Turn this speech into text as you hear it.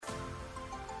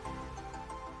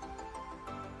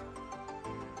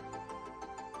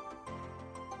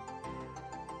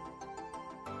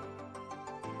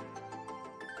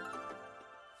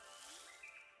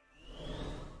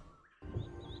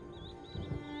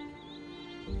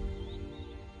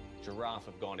giraffe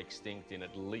have gone extinct in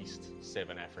at least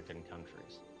 7 African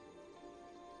countries.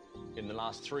 In the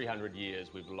last 300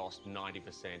 years, we've lost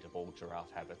 90% of all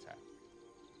giraffe habitat.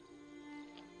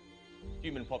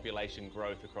 Human population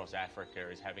growth across Africa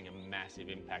is having a massive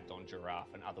impact on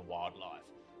giraffe and other wildlife.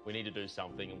 We need to do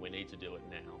something, and we need to do it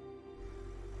now.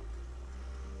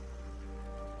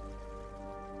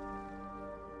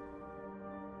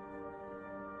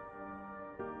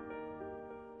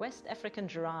 West African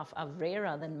giraffe are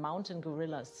rarer than mountain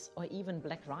gorillas or even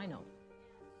black rhino.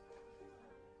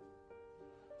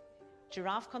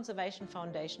 Giraffe Conservation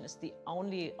Foundation is the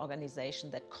only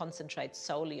organization that concentrates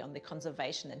solely on the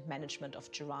conservation and management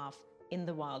of giraffe in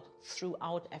the wild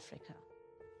throughout Africa.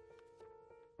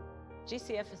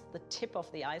 GCF is the tip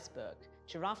of the iceberg.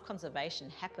 Giraffe conservation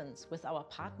happens with our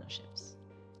partnerships.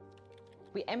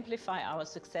 We amplify our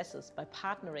successes by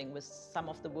partnering with some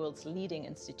of the world's leading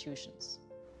institutions.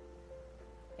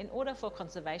 In order for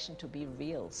conservation to be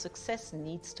real, success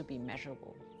needs to be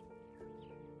measurable.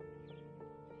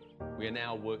 We are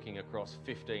now working across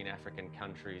 15 African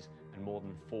countries and more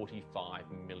than 45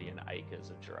 million acres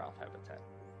of giraffe habitat.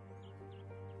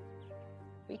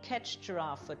 We catch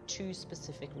giraffe for 2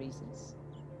 specific reasons.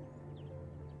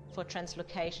 For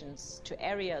translocations to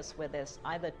areas where there's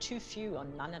either too few or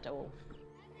none at all.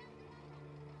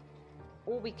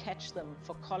 Or we catch them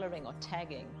for collaring or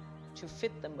tagging to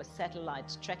fit them with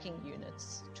satellite tracking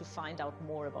units to find out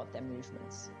more about their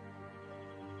movements.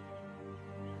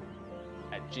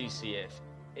 At GCF,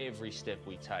 every step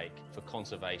we take for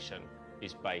conservation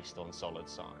is based on solid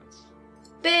science.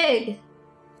 Big!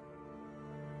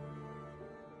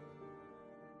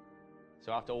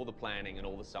 So after all the planning and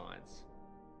all the science,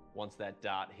 once that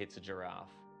dart hits a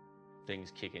giraffe,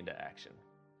 things kick into action.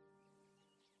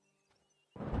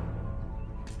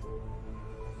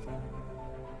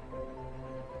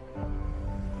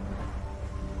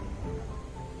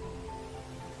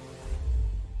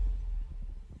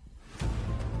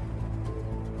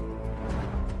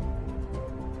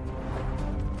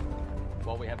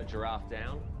 While we have a giraffe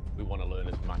down, we want to learn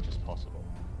as much as possible.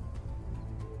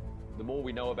 The more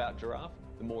we know about giraffe,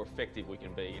 the more effective we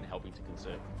can be in helping to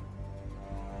conserve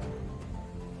them.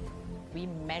 We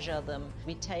measure them,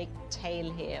 we take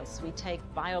tail hairs, we take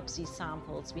biopsy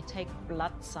samples, we take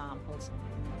blood samples.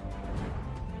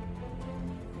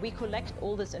 We collect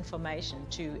all this information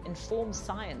to inform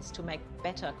science to make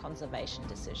better conservation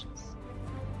decisions.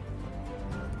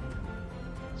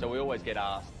 So we always get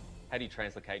asked, how do you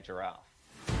translocate giraffe?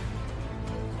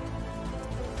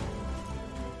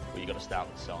 Well, you've got to start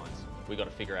with science. We've got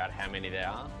to figure out how many there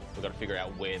are. We've got to figure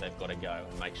out where they've got to go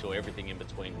and make sure everything in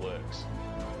between works.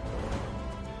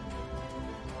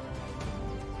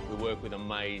 We work with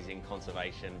amazing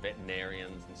conservation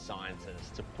veterinarians and scientists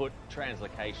to put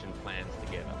translocation plans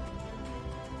together.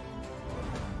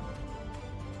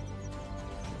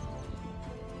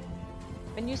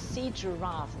 When you see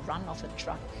giraffe run off a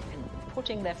truck and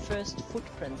putting their first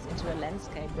footprints into a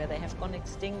landscape where they have gone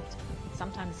extinct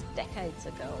sometimes decades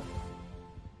ago,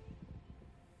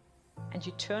 and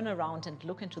you turn around and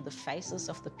look into the faces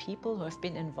of the people who have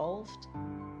been involved,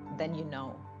 then you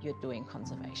know you're doing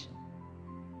conservation.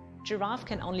 Giraffe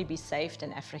can only be saved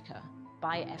in Africa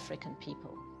by African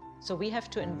people. So we have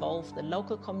to involve the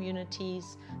local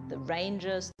communities, the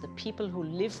rangers, the people who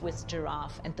live with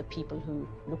giraffe, and the people who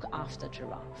look after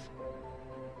giraffe.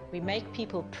 We make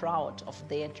people proud of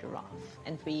their giraffe,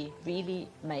 and we really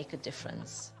make a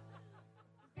difference.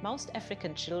 Most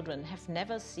African children have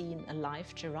never seen a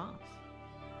live giraffe.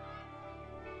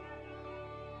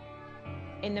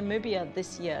 In Namibia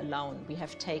this year alone, we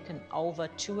have taken over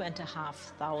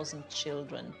 2,500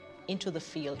 children into the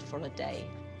field for a day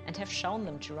and have shown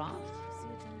them giraffe.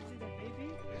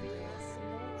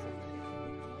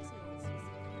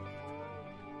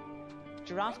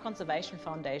 Giraffe Conservation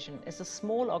Foundation is a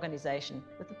small organization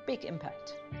with a big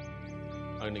impact.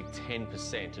 Only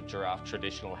 10% of giraffe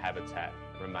traditional habitat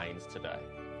remains today.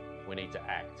 We need to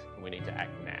act, and we need to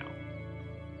act now.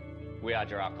 We are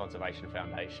Giraffe Conservation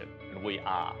Foundation, and we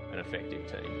are an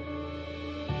effective team.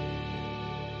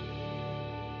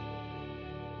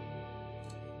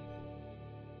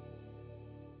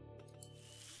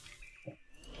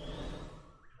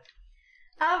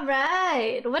 All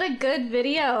right, what a good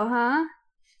video, huh?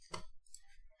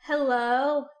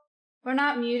 Hello, we're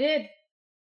not muted.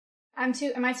 Am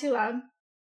I too loud?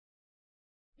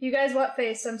 You guys what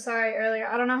faced? I'm sorry earlier.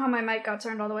 I don't know how my mic got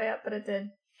turned all the way up, but it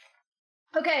did.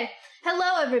 Okay,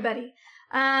 hello everybody.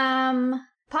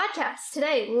 Podcast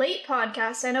today, late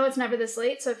podcast. I know it's never this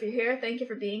late, so if you're here, thank you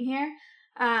for being here.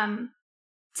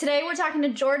 Today we're talking to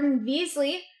Jordan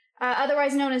Veasley.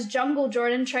 otherwise known as Jungle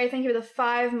Jordan. Trey, thank you for the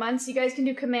 5 months. You guys can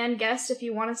do command guest if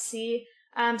you want to see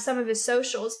some of his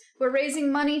socials. We're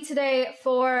raising money today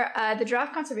for the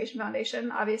Giraffe Conservation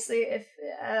Foundation, obviously, if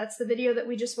that's the video that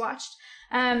we just watched.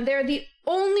 They're the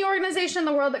only organization in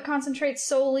the world that concentrates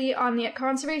solely on the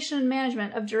conservation and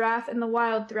management of giraffe in the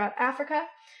wild throughout Africa.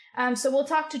 So we'll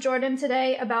talk to Jordan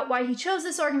today about why he chose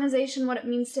this organization, what it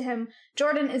means to him.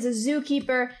 Jordan is a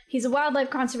zookeeper, he's a wildlife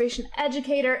conservation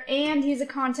educator, and he's a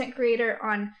content creator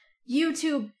on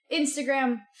YouTube,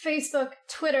 Instagram, Facebook,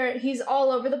 Twitter. He's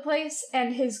all over the place,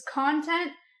 and his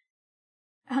content,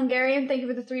 Hungarian, thank you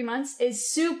for the 3 months, is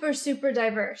super, super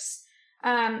diverse.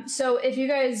 So if you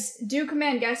guys do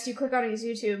command guest, you click on his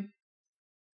YouTube,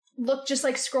 look, just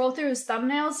like scroll through his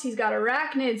thumbnails. He's got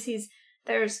arachnids,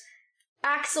 there's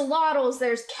axolotls,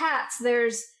 there's cats,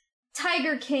 there's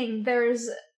Tiger King, there's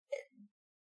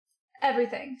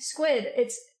everything. Squid,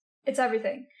 it's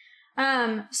everything.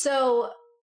 So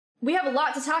we have a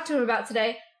lot to talk to him about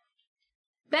today.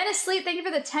 Ben Asleep, thank you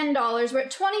for the $10. We're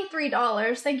at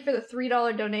 $23. Thank you for the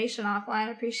 $3 donation offline.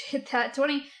 I appreciate that.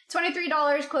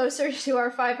 $23 closer to our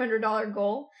 $500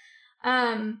 goal.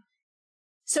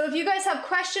 So if you guys have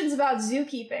questions about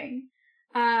zookeeping,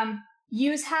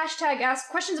 use hashtag ask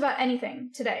questions about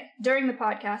anything today during the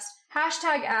podcast.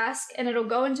 Hashtag ask, and it'll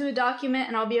go into a document,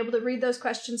 and I'll be able to read those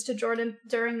questions to Jordan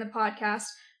during the podcast.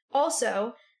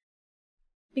 Also,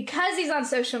 because he's on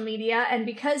social media and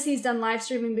because he's done live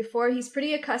streaming before, he's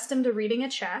pretty accustomed to reading a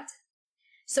chat.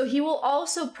 So he will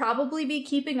also probably be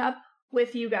keeping up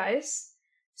with you guys.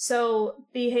 So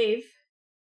behave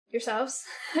yourselves,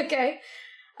 okay?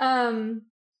 I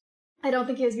don't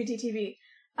think he has BTTV.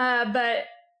 But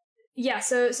yeah,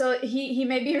 so he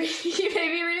may be reading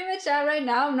the chat right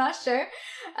now. I'm not sure.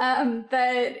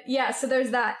 But yeah, so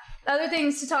there's that. Other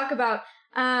things to talk about.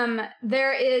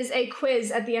 There is a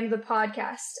quiz at the end of the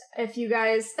podcast. If you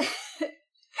guys,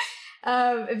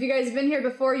 have been here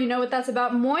before, you know what that's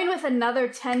about. Moin with another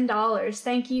 $10.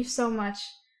 Thank you so much,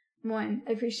 Moin.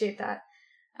 I appreciate that.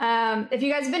 If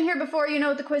you guys have been here before, you know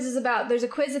what the quiz is about. There's a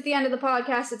quiz at the end of the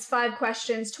podcast. It's 5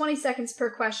 questions, 20 seconds per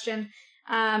question.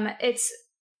 It's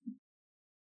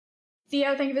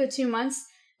Theo, thank you for the 2 months.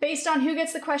 Based on who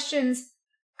gets the questions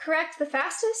correct the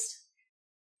fastest.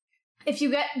 If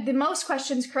you get the most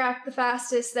questions correct the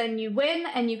fastest, then you win,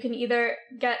 and you can either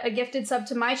get a gifted sub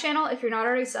to my channel if you're not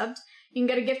already subbed. You can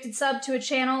get a gifted sub to a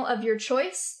channel of your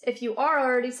choice if you are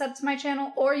already subbed to my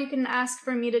channel, or you can ask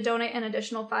for me to donate an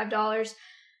additional $5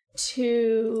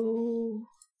 to...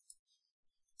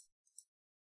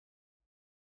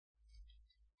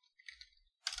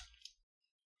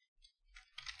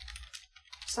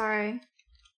 Sorry.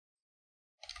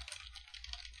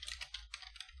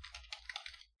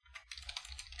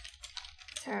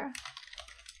 Tara.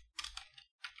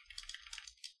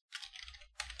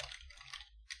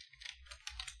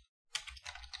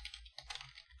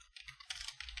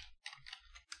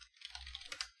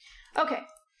 Okay.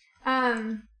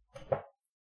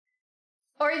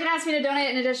 Or you can ask me to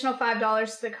donate an additional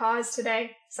 $5 to the cause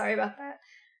today. Sorry about that.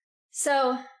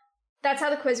 So, that's how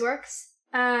the quiz works.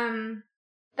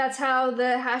 That's how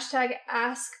the hashtag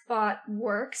AskBot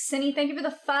works. Cindy, thank you for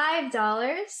the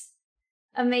 $5.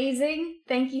 Amazing.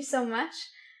 Thank you so much.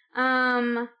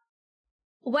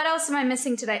 What else am I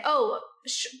missing today? Oh,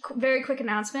 very quick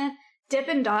announcement. Dip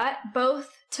and Dot both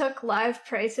took live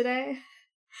prey today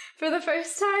for the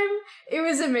first time. It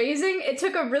was amazing. It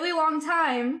took a really long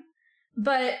time,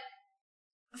 but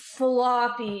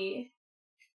Floppy.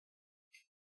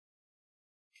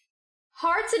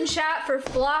 Hearts in chat for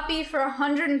Floppy for a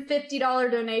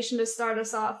 $150 donation to start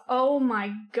us off. Oh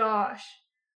my gosh.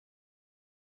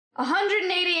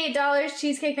 $188,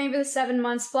 Cheesecake, thank you for the 7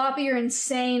 months. Floppy, you're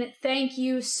insane. Thank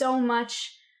you so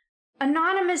much.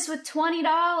 Anonymous with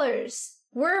 $20.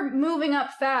 We're moving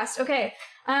up fast. Okay,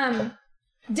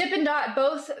 Dip and Dot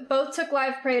both took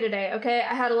live prey today, okay?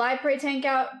 I had a live prey tank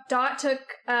out. Dot took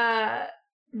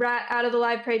Rat out of the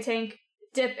live prey tank.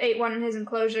 Dip ate one in his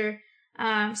enclosure.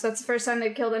 So that's the first time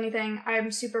they've killed anything.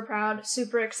 I'm super proud,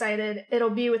 super excited. It'll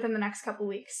be within the next couple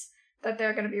weeks that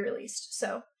they're going to be released.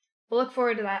 So we'll look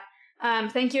forward to that.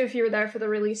 Thank you if you were there for the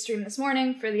release stream this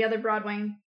morning, for the other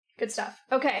Broadwing. Good stuff.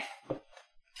 Okay.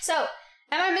 So,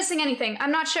 am I missing anything?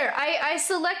 I'm not sure. I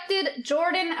selected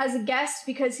Jordan as a guest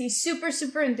because he's super,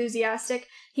 super enthusiastic.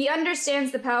 He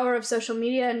understands the power of social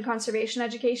media and conservation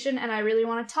education, and I really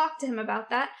want to talk to him about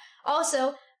that.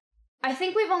 Also, I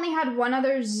think we've only had one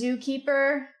other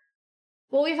zookeeper.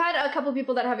 Well, we've had a couple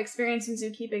people that have experience in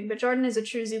zookeeping, but Jordan is a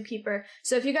true zookeeper.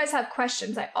 So if you guys have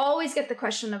questions, I always get the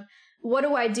question of, what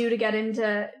do I do to get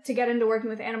into working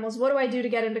with animals? What do I do to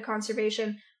get into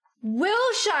conservation?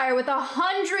 Wilshire with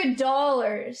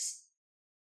 $100.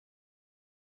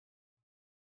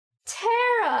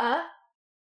 Tara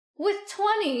with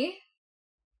 20.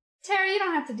 Tara, you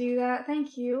don't have to do that.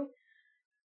 Thank you.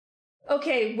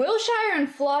 Okay, Wilshire and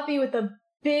Floppy with the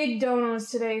big donos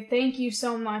today. Thank you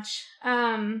so much.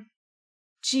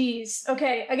 Jeez.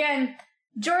 Okay, again,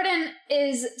 Jordan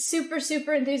is super,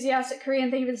 super enthusiastic. Korean,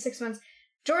 thank you for the 6 months.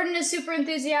 Jordan is super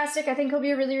enthusiastic. I think he'll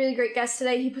be a really, really great guest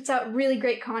today. He puts out really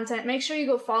great content. Make sure you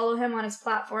go follow him on his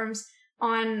platforms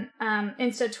on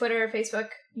Insta, Twitter, Facebook,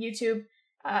 YouTube.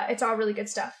 It's all really good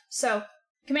stuff. So,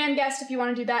 Command Guest if you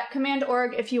want to do that. Command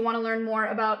Org if you want to learn more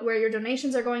about where your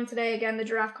donations are going today. Again, the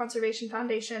Giraffe Conservation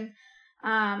Foundation.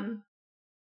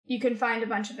 You can find a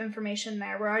bunch of information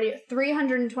there. We're already at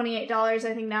 $328.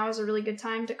 I think now is a really good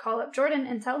time to call up Jordan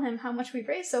and tell him how much we've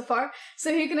raised so far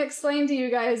so he can explain to you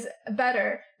guys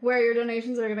better where your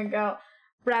donations are going to go.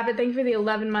 Rapid, thank you for the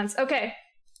 11 months. Okay.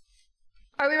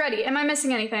 Are we ready? Am I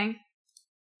missing anything?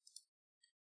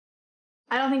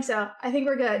 I don't think so. I think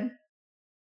we're good.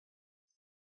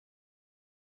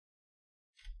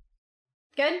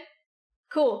 Good?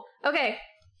 Cool. Okay.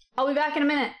 I'll be back in a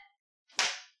minute.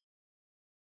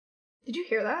 Did you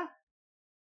hear that?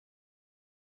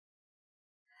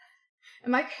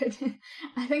 Am I good?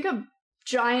 I think a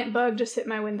giant bug just hit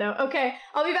my window. Okay,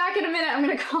 I'll be back in a minute. I'm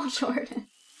gonna call Jordan.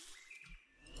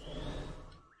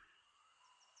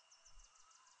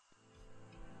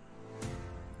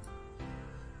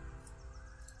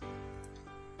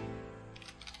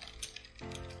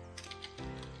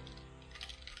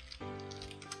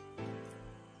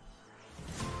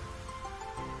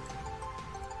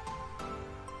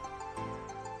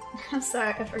 I'm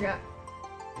sorry, I forgot.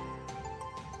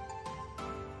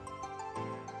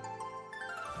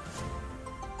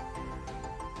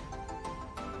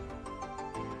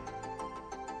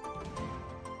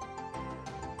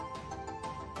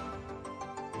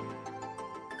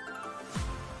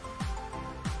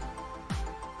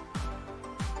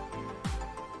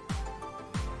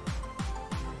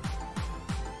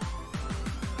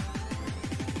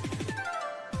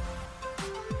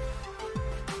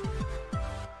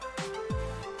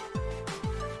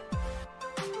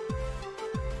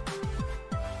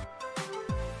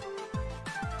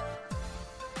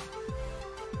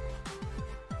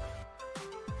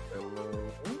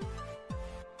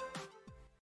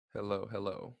 Hello,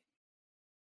 hello.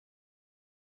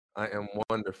 I am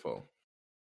wonderful.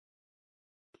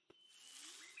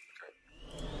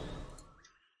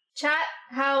 Chat,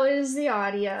 how is the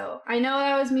audio? I know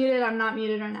I was muted. I'm not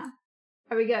muted right now.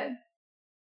 Are we good?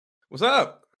 What's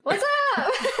up? What's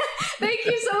up? Thank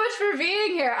you so much for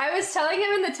being here. I was telling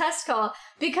him in the test call,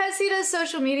 because he does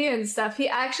social media and stuff, he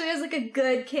actually has like a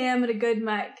good cam and a good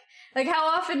mic. Like, how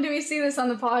often do we see this on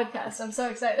the podcast? I'm so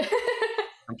excited.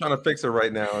 I'm trying to fix it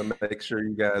right now and make sure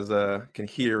you guys can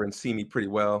hear and see me pretty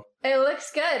well. It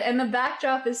looks good, and the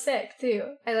backdrop is sick too.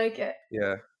 I like it.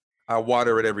 Yeah, I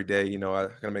water it every day. You know, I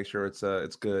gotta make sure it's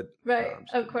good. Right,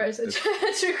 of course, a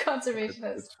true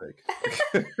conservationist. It's fake.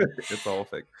 It's all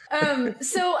fake.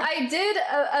 So I did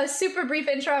a super brief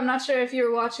intro. I'm not sure if you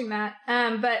were watching that,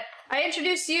 but I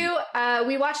introduced you.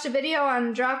 We watched a video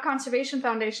on Giraffe Conservation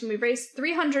Foundation. We've raised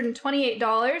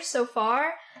 $328 so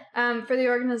far. For the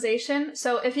organization.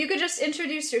 So if you could just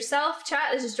introduce yourself. Chat,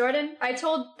 this is Jordan. I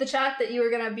told the chat that you were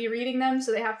going to be reading them,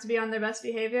 so they have to be on their best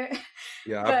behavior.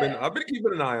 Yeah, I've been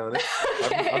keeping an eye on it.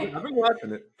 Okay. I've been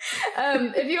watching it.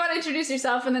 If you want to introduce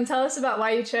yourself and then tell us about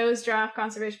why you chose Giraffe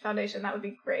Conservation Foundation, that would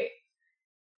be great.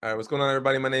 All right, what's going on,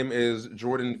 everybody? My name is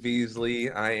Jordan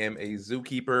Veasley. I am a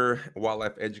zookeeper,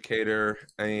 wildlife educator,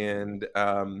 and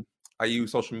I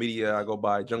use social media. I go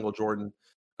by Jungle Jordan.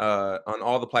 On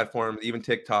all the platforms, even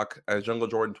TikTok, as Jungle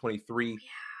Jordan 23.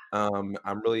 I'm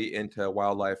really into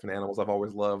wildlife and animals. I've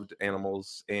always loved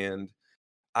animals, and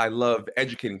I love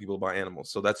educating people about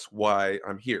animals. So that's why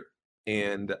I'm here.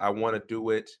 And I want to do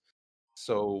it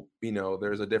so, you know,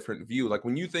 there's a different view. Like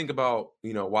when you think about,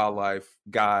 you know, wildlife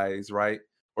guys, right?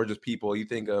 Or just people, you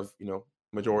think of, you know,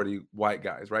 majority white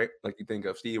guys, right? Like you think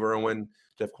of Steve Irwin,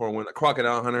 Jeff Corwin, a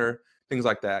crocodile hunter, things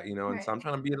like that, you know. And so I'm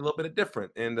trying to be a little bit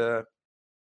different and,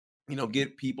 you know,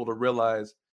 get people to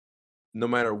realize no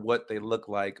matter what they look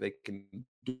like, they can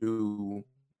do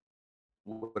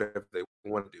whatever they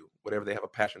want to do, whatever they have a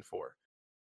passion for.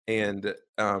 And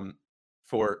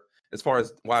for as far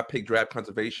as why I picked Giraffe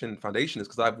Conservation Foundation is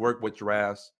because I've worked with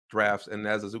giraffes, and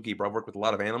as a zookeeper, I've worked with a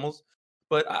lot of animals.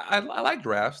 But I like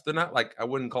giraffes. They're not like, I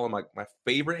wouldn't call them like my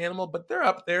favorite animal, but they're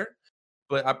up there.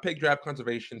 But I picked Giraffe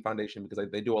Conservation Foundation because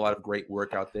they do a lot of great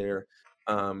work out there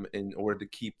in order to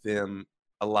keep them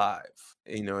alive,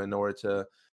 you know, in order to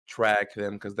track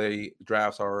them because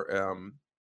giraffes are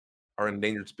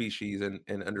endangered species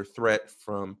and under threat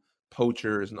from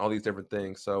poachers and all these different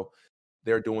things. So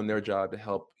they're doing their job to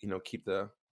help, keep the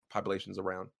populations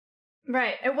around.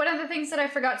 Right. And one of the things that I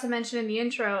forgot to mention in the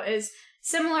intro is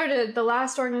similar to the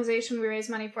last organization we raised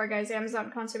money for, guys,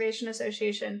 Amazon Conservation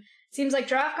Association. It seems like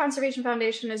Giraffe Conservation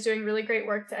Foundation is doing really great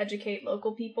work to educate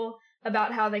local people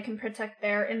about how they can protect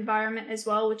their environment as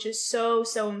well, which is so,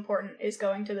 so important, is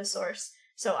going to the source.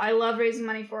 So I love raising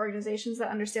money for organizations that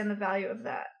understand the value of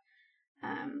that.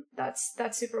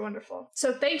 That's super wonderful.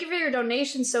 So thank you for your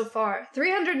donation so far.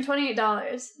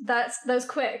 $328. That's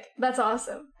quick. That's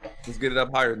awesome. Let's get it up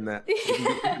higher than that.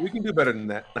 We can do better than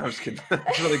that. No, I'm just kidding.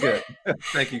 It's really good.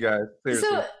 Thank you, guys. Seriously.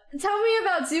 So tell me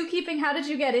about zookeeping. How did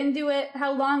you get into it?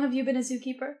 How long have you been a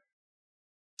zookeeper?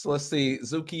 So let's see.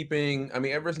 Zookeeping. I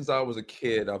mean, ever since I was a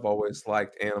kid, I've always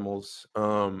liked animals.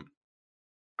 I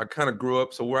kind of grew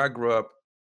up. So where I grew up,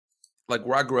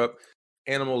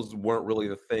 animals weren't really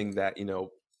the thing that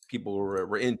people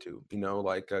were into.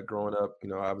 Growing up,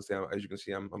 obviously, as you can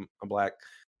see, I'm black.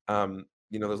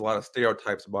 There's a lot of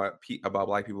stereotypes about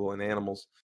black people and animals,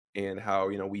 and how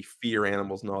we fear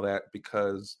animals and all that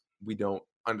because we don't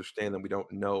understand them, we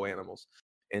don't know animals,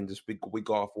 and just we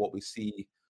go off what we see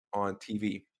on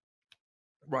TV,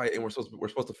 right? And we're supposed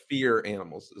to fear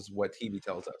animals, is what TV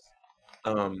tells us.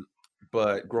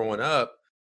 But growing up,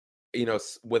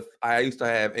 I used to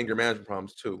have anger management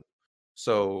problems too.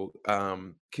 So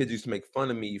kids used to make fun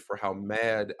of me for how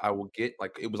mad I would get.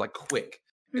 Like, it was like quick.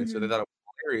 And so they thought it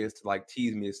was hilarious to like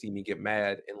tease me, to see me get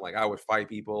mad. And like, I would fight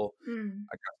people. I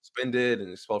got suspended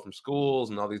and expelled from schools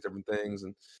and all these different things.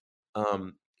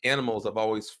 And animals, I've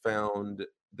always found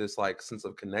this like sense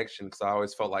of connection, because I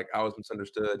always felt like I was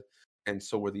misunderstood, and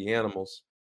so were the animals.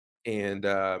 And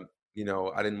I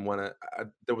didn't want to.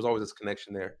 There was always this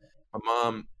connection there. My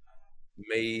mom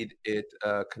made it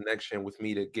a connection with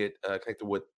me to get connected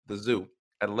with the zoo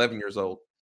at 11 years old.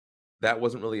 That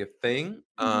wasn't really a thing,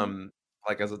 to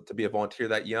be a volunteer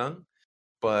that young,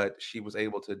 but she was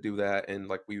able to do that. And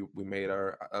like we made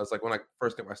I was like, when I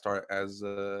first got my start as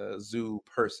a zoo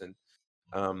person.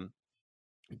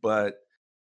 But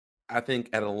I think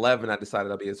at 11 I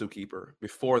decided I'd be a zookeeper.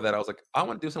 Before that, I was like, I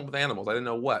want to do something with animals. I didn't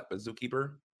know what, but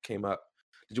zookeeper came up.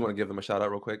 Did you want to give them a shout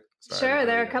out real quick? Sorry, sure,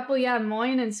 there are a couple. Yeah,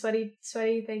 Moyne and Sweaty.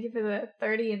 Thank you for the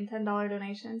 $30 and $10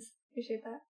 donations. Appreciate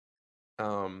that.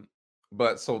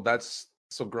 But so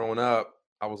growing up,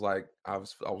 I was like, I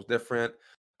was different.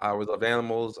 I always loved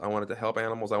animals. I wanted to help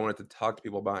animals. I wanted to talk to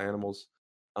people about animals.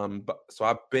 But so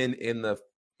I've been in the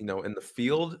in the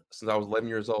field since I was 11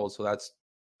 years old. So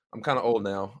I'm kind of old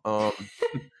now.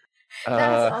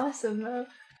 That's awesome though.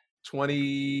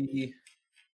 20.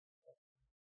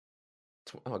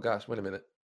 Oh gosh, wait a minute.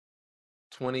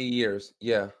 20 years.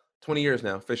 Yeah. 20 years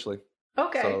now, officially.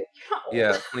 Okay. So,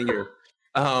 yeah, 20 years.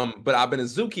 But I've been a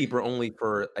zookeeper only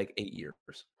for like 8 years.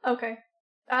 Okay.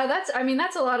 That's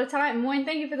a lot of time. Moyne,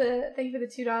 thank you for the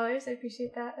 $2. I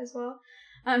appreciate that as well.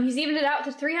 He's evened it out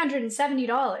to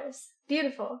 $370.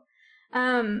 Beautiful.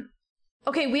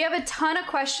 Okay, we have a ton of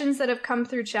questions that have come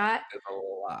through chat. A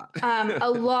lot. A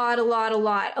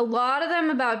lot. A lot of them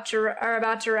are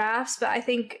about giraffes, but I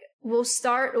think we'll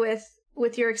start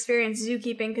with your experience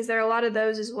zookeeping, because there are a lot of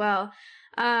those as well.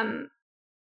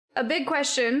 A big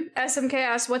question, SMK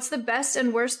asks, what's the best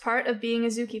and worst part of being a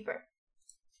zookeeper?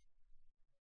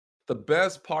 The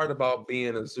best part about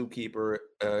being a zookeeper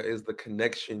is the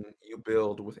connection you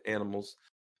build with animals.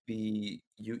 You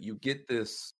get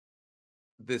this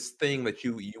thing that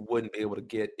you wouldn't be able to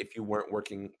get if you weren't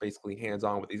working basically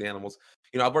hands-on with these animals.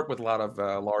 I've worked with a lot of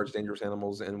large, dangerous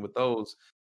animals, and with those,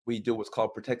 we do what's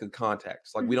called protected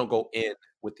contacts. Like, we don't go in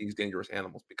with these dangerous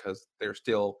animals because they're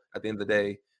still, at the end of the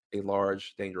day, a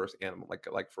large, dangerous animal.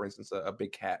 Like for instance, a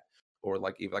big cat, or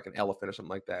like even like an elephant or something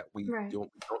like that. We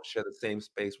don't share the same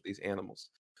space with these animals,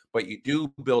 but you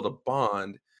do build a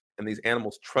bond, and these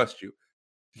animals trust you.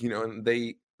 And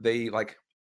they like,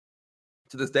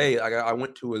 to this day, I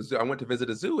went to a zoo. I went to visit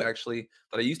a zoo actually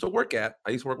that I used to work at.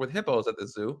 I used to work with hippos at the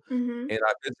zoo, and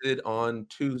I visited on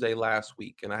Tuesday last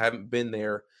week, and I haven't been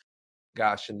there,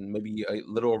 gosh, in maybe a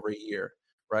little over a year,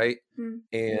 right?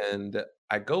 And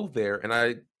I go there, and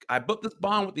I booked this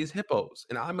bond with these hippos,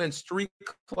 and I'm in street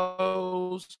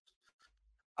clothes.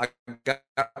 I got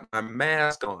my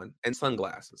mask on and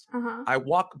sunglasses. I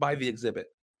walk by the exhibit.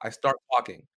 I start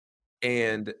talking,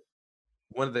 and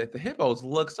one of the hippos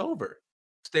looks over,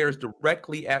 stares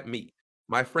directly at me.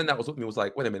 My friend that was with me was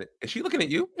like, "Wait a minute, is she looking at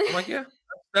you?" I'm like, "Yeah."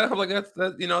 I'm like,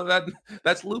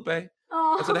 "That's Lupe." I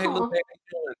said, "Hey, Lupe, how you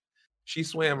doing?" She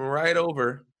swam right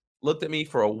over looked at me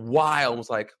for a while and was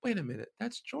like, "Wait a minute,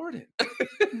 that's Jordan."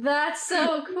 That's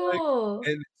so cool.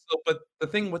 And so, but the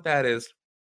thing with that is,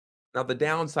 now the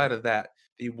downside of that,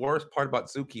 the worst part about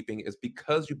zookeeping is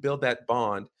because you build that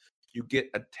bond, you get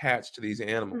attached to these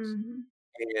animals. Mhm.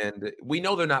 And we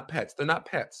know they're not pets. They're not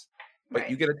pets. But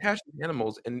you Right. get attached to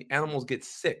animals and animals get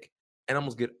sick.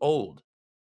 Animals get old.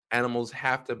 Animals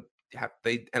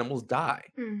animals die.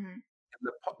 Mhm. And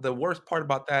the worst part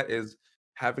about that is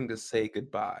having to say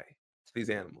goodbye to these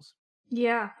animals.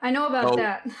 Yeah, I know about So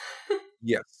that.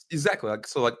 yes, exactly. Like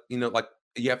so, like like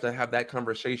you have to have that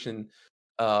conversation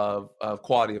of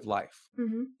quality of life.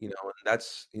 Mhm. And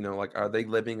that's like, are they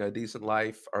living a decent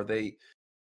life? Are they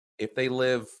if they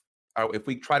live, or if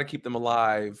we try to keep them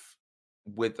alive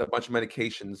with a bunch of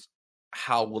medications,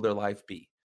 how will their life be?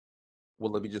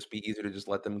 Will it just be easier to just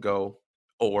let them go,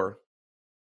 or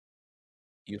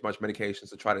use a bunch of medications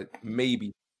to try to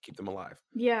maybe keep them alive?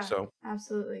 Yeah, So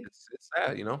absolutely. it's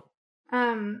sad.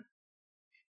 Um,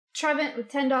 Trevent with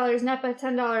 $10, Nepa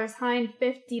 $10, Hein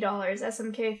 $50,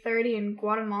 SMK 30, and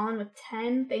Guatemalan with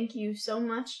 10. Thank you so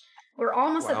much. We're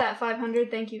almost at Wow. that 500.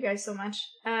 Thank you guys so much.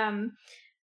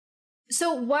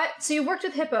 So you've worked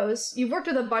with hippos, you've worked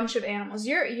with a bunch of animals.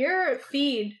 Your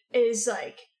feed is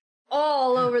like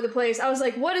all over the place. I was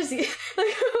like, what is he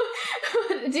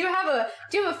like, do you have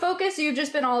a focus, or you've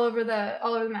just been all over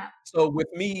the map? So with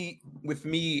me,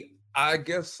 I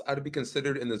guess I'd be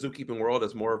considered in the zookeeping world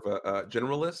as more of a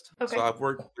generalist. Okay. So I've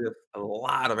worked with a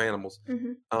lot of animals.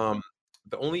 Mm-hmm.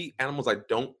 The only animals I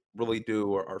don't really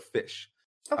do are fish.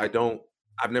 Okay.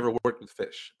 I've never worked with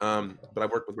fish. But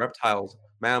I've worked with reptiles,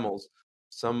 mammals,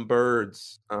 some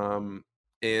birds,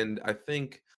 and I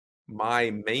think my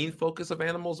main focus of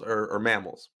animals are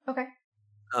mammals. Okay.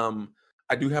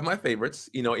 I do have my favorites,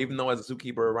 even though as a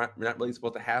zookeeper, we're not really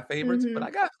supposed to have favorites, but Mhm.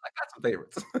 I got some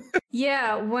favorites.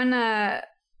 Yeah, when yeah.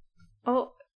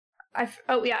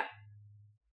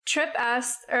 Trip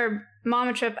asked, or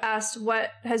Mama Trip asked,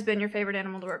 what has been your favorite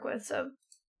animal to work with? So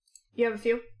you have a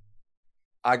few?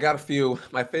 I got a few.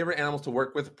 My favorite animals to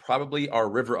work with probably are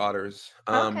river otters.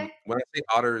 Okay. When I say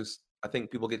otters, I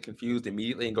think people get confused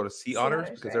immediately and go to sea otters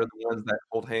because right. they're the ones that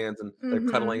hold hands and they're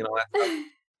Mhm. cuddling and all that stuff.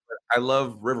 I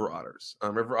love river otters.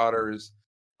 River otters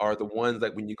are the ones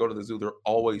that when you go to the zoo, they're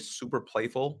always super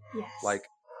playful. Yes. Like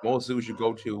most zoos you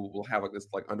go to will have like this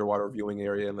like underwater viewing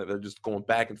area, and they're just going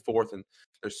back and forth, and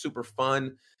they're super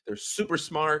fun. They're super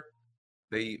smart.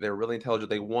 They're really intelligent.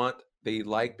 They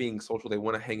like being social. They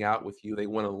want to hang out with you. They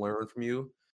want to learn from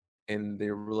you, and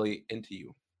they're really into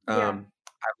you. Yeah.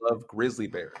 I love grizzly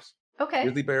bears. Okay.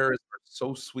 Grizzly bears are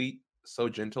so sweet, so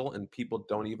gentle, and people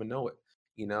don't even know it.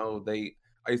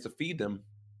 I used to feed them,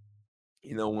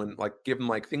 when like give them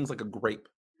like things like a grape.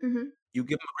 Mhm. You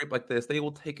give them a grape like this, they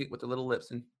will take it with their little lips.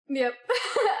 And Yep.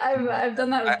 I've done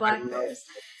that with black love bears.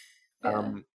 it.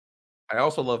 Yeah. I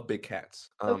also love big cats.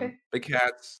 Okay. Big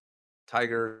cats,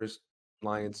 tigers,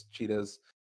 lions, cheetahs.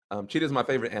 Cheetah's my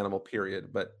favorite animal,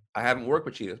 period. But I haven't worked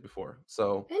with cheetahs before,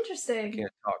 so I Interesting.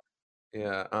 can't talk.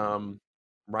 Yeah.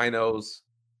 Rhinos,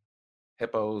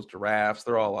 hippos, giraffes,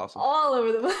 they're all awesome. All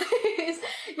over the place.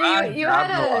 You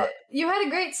had a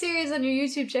great series on your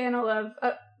YouTube channel of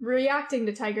reacting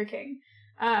to Tiger King.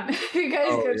 If you guys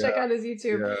go check out his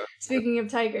YouTube. Yeah. Speaking of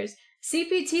tigers,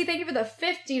 CPT, thank you for the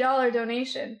 $50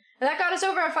 donation. And that got us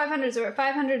over our 500, so we're at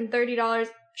 $530.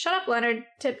 Shut up, Leonard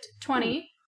tipped 20.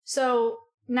 So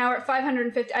now we're at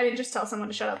 550. I didn't just tell someone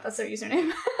to shut up. That's their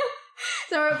username.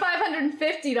 So we're at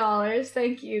 $550.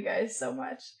 Thank you guys so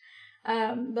much.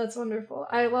 That's wonderful.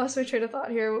 I lost my train of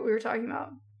thought here, what we were talking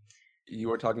about. You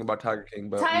were talking about Tiger King,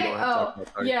 but we don't have to talk about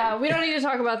Tiger King. We don't need to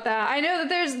talk about that. I know that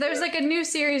there's like a new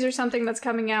series or something that's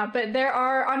coming out, but there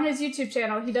are, on his YouTube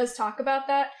channel, he does talk about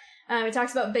that. He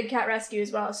talks about Big Cat Rescue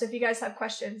as well. So if you guys have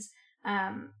questions,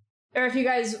 or if you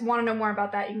guys want to know more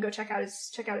about that, you can go check out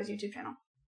his YouTube channel.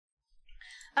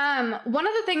 One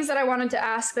of the things that I wanted to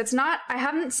ask I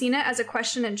haven't seen it as a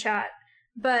question in chat,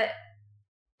 but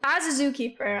as a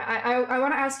zookeeper, I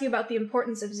want to ask you about the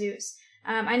importance of zoos.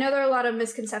 I know there are a lot of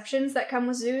misconceptions that come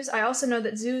with zoos. I also know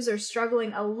that zoos are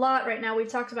struggling a lot right now. We've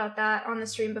talked about that on the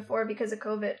stream before because of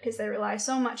COVID, because they rely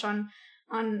so much on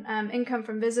income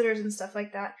from visitors and stuff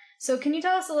like that. So can you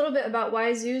tell us a little bit about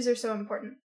why zoos are so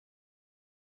important?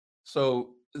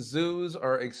 So zoos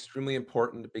are extremely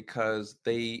important because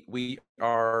we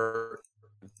are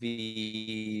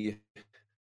the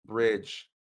bridge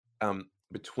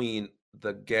between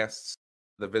the guests,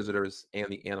 the visitors, and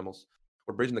the animals.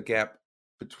 We're bridging the gap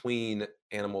between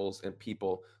animals and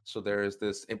people, so there's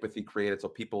this empathy created, so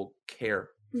people care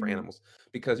for animals.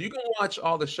 Because you can watch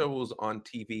all the shows on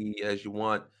TV as you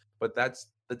want, but that's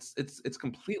it's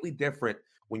completely different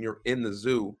when you're in the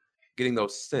zoo, getting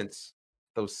those scents,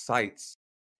 those sights,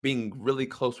 being really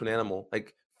close to an animal,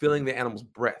 like feeling the animal's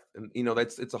breath, and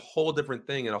it's a whole different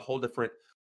thing, and a whole different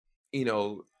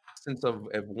sense of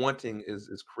wanting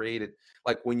is created.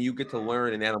 Like when you get to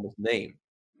learn an animal's name,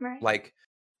 Right. like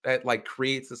that like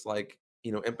creates this like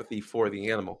empathy for the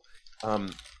animal.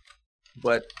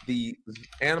 But the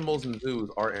animals in zoos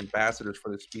are ambassadors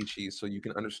for the species, so you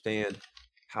can understand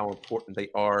how important they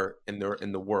are in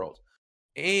the world.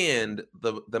 And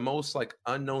the most like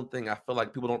unknown thing I feel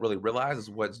like people don't really realize is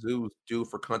what zoos do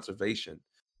for conservation.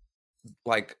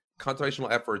 Like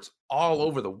conservational efforts all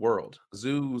over the world.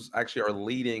 Zoos actually are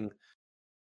leading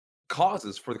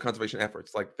causes for the conservation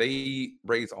efforts. Like they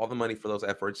raise all the money for those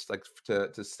efforts, like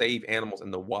to save animals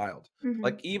in the wild. Mhm.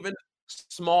 Like even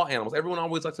small animals. Everyone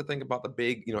always likes to think about the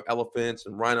big, elephants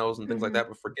and rhinos and things like Mhm. that,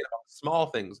 but forget about the small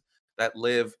things that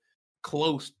live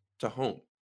close to home.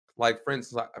 Like for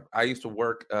instance, I used to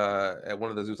work at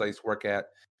one of the zoos I used to work at.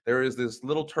 There is this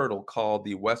little turtle called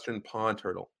the Western pond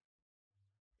turtle,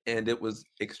 and it was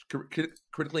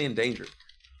critically endangered.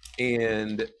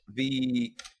 And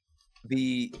they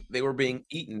were being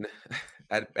eaten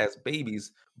as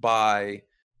babies by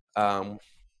the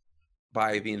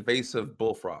invasive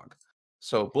bullfrog.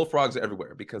 So bullfrogs are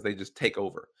everywhere because they just take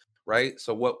over, right?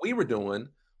 So what we were doing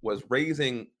was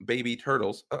raising baby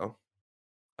turtles. Oh,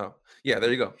 yeah,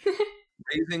 there you go.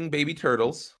 Raising baby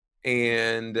turtles,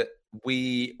 and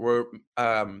we were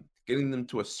getting them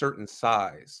to a certain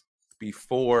size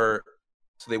before,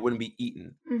 so they wouldn't be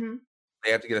eaten. Mhm.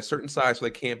 They have to get a certain size so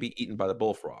they can't be eaten by the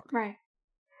bullfrog. Right.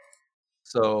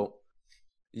 So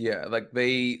yeah, like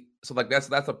that's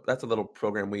a little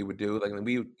program we would do. Like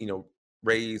we would,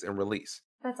 raise and release.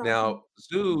 That's awesome. Now,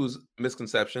 zoos'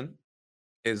 misconception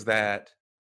is that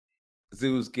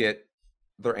zoos get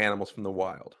their animals from the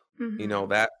wild. Mhm.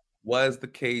 That was the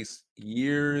case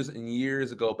years and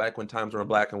years ago, back when times were in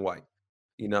black and white.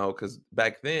 Because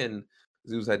back then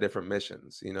zoos had different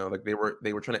missions. Like they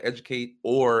were trying to educate,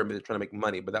 or they're trying to make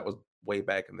money, but that was way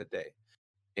back in the day.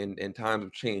 And times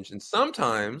have changed, and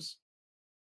sometimes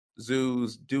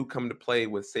zoos do come to play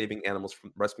with rescuing animals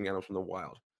from the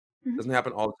wild. Mhm. Doesn't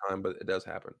happen all the time, but it does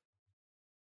happen.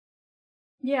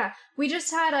 Yeah, we just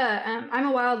had I'm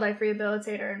a wildlife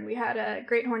rehabilitator, and we had a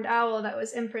great horned owl that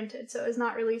was imprinted, so it was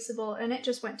not releasable, and it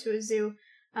just went to a zoo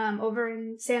over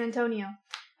in San Antonio.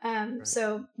 Right.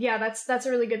 So yeah, that's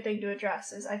a really good thing to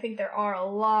address. Is I think there are a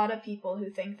lot of people who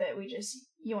think that we just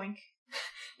yoink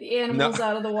the animals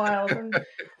out of the wild, and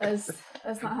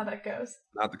that's not how that goes.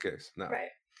 Not the case. No.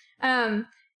 Right.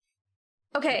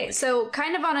 Okay, so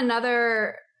kind of on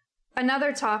another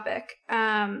topic.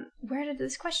 Where did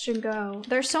this question go?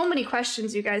 There's so many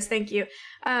questions, you guys. Thank you.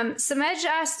 Samej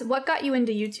asked, what got you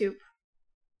into YouTube?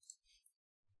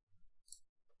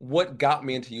 What got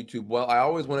me into YouTube? Well, I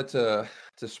always wanted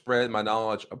to spread my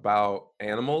knowledge about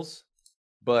animals,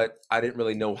 but I didn't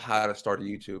really know how to start a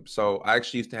YouTube. So I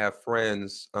actually used to have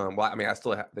friends. I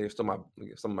still have. They're still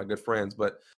some of my good friends,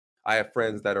 but I have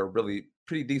friends that are really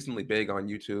pretty decently big on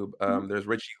YouTube. There's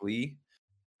Richie Lee,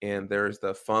 and there's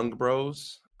the Fung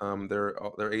Bros.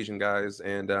 They're Asian guys,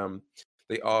 and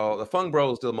the Fung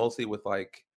Bros deal mostly with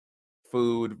like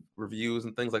food reviews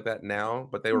and things like that now,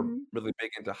 but they were really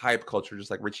big into hype culture, just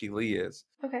like Richie Lee is.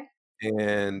 Okay.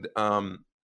 And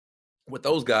with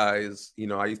those guys,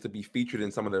 I used to be featured in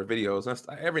some of their videos.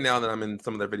 Every now and then I'm in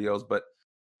some of their videos, but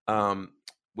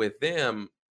with them,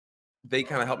 they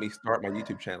kind of helped me start my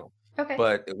YouTube channel. Okay.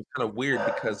 But it was kind of weird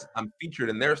because I'm featured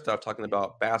in their stuff talking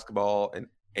about basketball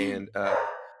and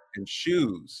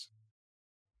shoes.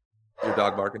 Is your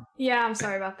dog barking? Yeah, I'm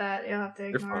sorry about that. You'll have to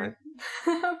ignore it.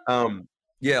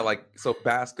 Yeah, like so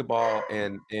basketball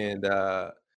and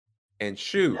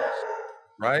shoes,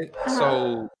 right? Uh-huh.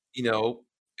 So,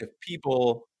 if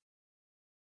people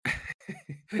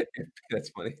that's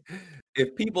funny.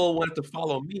 If people wanted to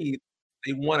follow me,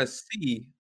 they want to see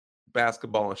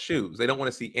basketball and shoes. They don't want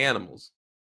to see animals.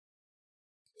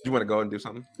 You want to go and do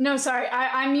something? No, sorry.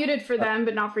 I'm muted for them,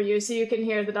 but not for you, so you can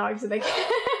hear the dogs. So they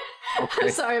can... Okay. I'm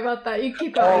sorry about that. You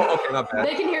keep going. Oh, okay, not bad.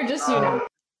 They can hear just you now.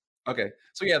 Okay,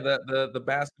 so yeah, the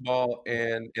basketball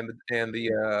and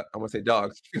the I want to say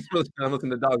dogs. I'm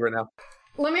listening to dogs right now.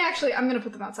 Let me I'm gonna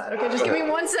put them outside. Okay, just give me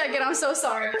 1 second. I'm so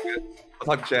sorry. I'll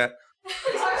talk to chat.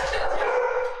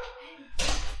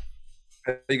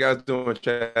 How you guys doing,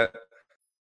 chat?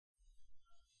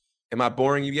 Am I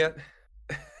boring you yet?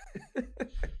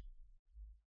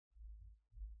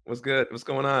 What's good? What's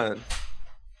going on?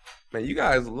 Man, you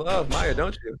guys love Maya,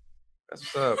 don't you? That's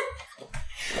what's up.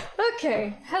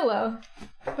 Okay, hello.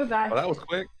 We're back. Oh, that was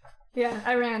quick. Yeah,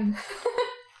 I ran.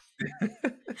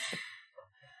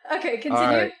 Okay, continue. All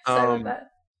right. Sorry about that.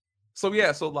 So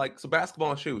yeah, so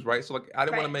basketball and shoes, right? So like I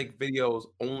didn't want to Right. make videos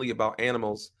only about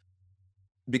animals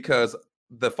because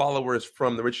the followers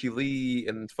from the Richie Lee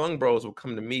and Fung Bros would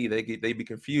come to me. They'd be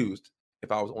confused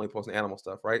if I was only posting animal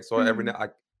stuff, right? So every Mhm. now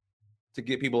to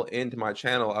get people into my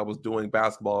channel, I was doing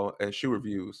basketball and shoe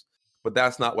reviews, but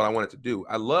that's not what I wanted to do.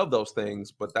 I love those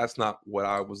things, but that's not what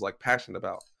I was like passionate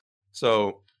about.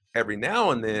 So every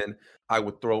now and then I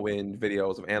would throw in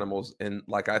videos of animals, and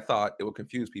like I thought it would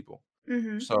confuse people.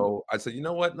 Mhm. So I said, you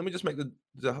know what? Let me just make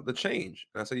the change.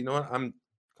 And I said, you know what? I'm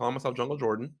calling myself Jungle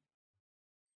Jordan,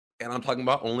 and I'm talking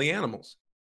about only animals.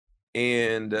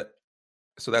 And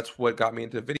so that's what got me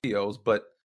into videos. But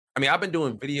I mean, I've been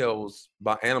doing videos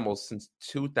about animals since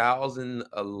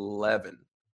 2011.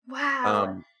 Wow.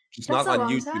 Um, just That's not a on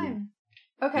long YouTube. time.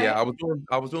 Yeah, Okay. I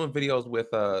was doing videos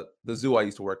with the zoo I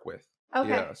used to work with. Okay.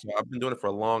 Yeah, so I've been doing it for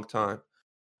a long time.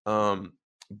 Um,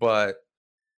 but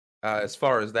as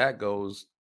far as that goes,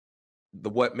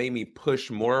 what made me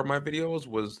push more of my videos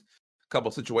was a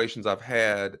couple situations I've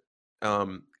had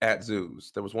at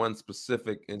zoos. There was one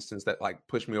specific instance that like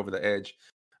pushed me over the edge.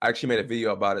 I actually made a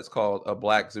video about it. It's called A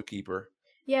Black Zookeeper on my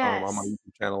Yes. YouTube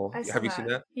channel. I saw Have you seen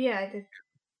that. that? Yeah, I did.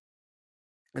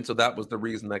 And so that was the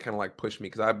reason that kind of like pushed me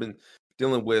because I've been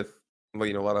dealing with a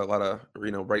lot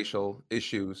of racial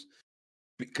issues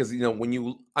because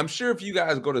I'm sure if you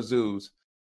guys go to zoos,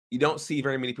 you don't see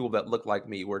very many people that look like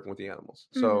me working with the animals.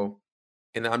 Mhm. So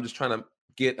and I'm just trying to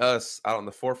get us out on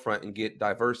the forefront and get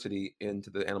diversity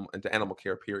into animal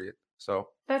care, period. So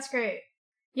That's great.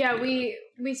 Yeah, yeah,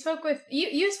 we spoke with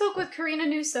you spoke with Karina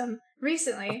Newsom of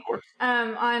recently. course.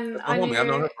 That's my On homie. I've known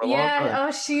your her for a long time.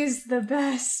 oh, she's the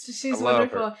best. I She's love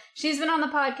her. wonderful. She's been on the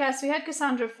podcast. We had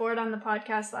Cassandra Ford on the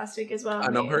podcast last week as well. I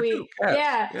know her too. Cat.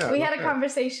 Yeah, I we know had a Cat.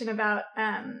 conversation about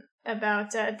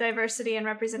diversity and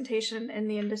representation in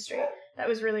the industry. That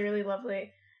was really, really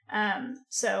lovely.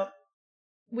 So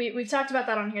we've talked about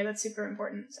that on here. That's super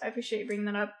important. So I appreciate you bringing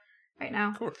that up right now.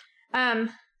 Of course.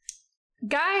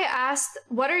 Guy asked,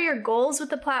 what are your goals with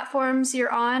the platforms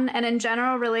you're on, and in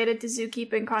general related to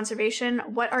zookeeping conservation?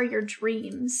 What are your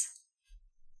dreams?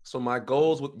 So my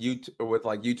goals with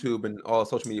YouTube and all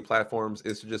social media platforms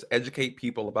is to just educate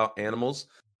people about animals.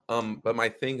 But my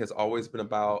thing has always been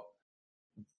about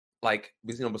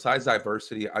besides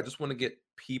diversity, I just want to get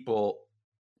people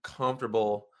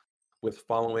comfortable with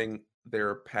following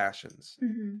their passions.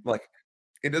 Mm-hmm. Like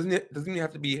it doesn't even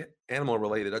have to be animal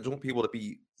related. I just want people to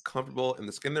be comfortable in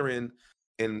the skin they're in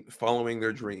and following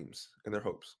their dreams and their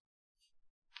hopes.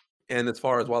 And as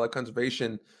far as wildlife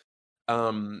conservation,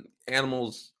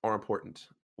 animals are important.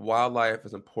 Wildlife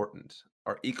is important.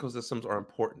 Our ecosystems are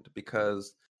important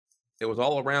because it was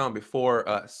all around before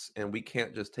us, and we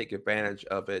can't just take advantage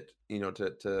of it,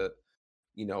 to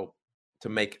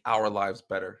make our lives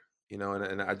better.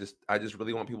 And I just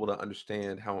really want people to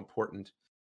understand how important,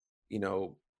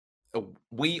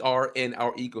 we are in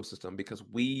our ecosystem because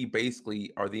we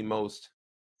basically are the most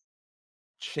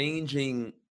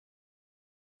changing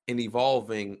and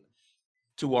evolving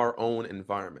to our own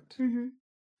environment.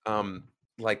 Mm-hmm.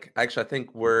 Actually,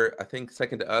 I think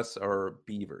second to us are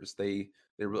beavers. They're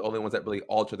the only ones that really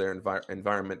alter their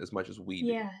environment as much as we do.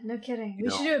 Yeah, no kidding. We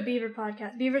should do a beaver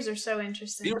podcast. Beavers are so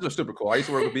interesting. Beavers are super cool. I used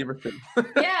to work with beavers too.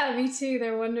 Yeah, me too.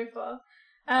 They're wonderful.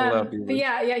 I love beavers. But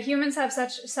yeah, humans have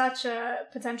such a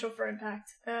potential for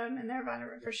impact in their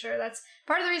environment for sure. That's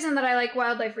part of the reason that I like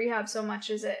wildlife rehab so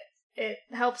much. Is it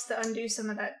helps to undo some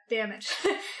of that damage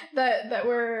that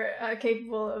we're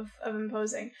capable of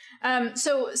imposing.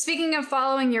 So speaking of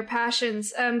following your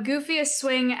passions, Goofiest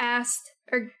Swing asked,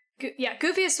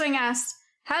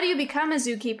 how do you become a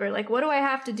zookeeper? Like, what do I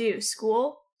have to do?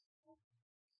 School?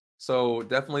 So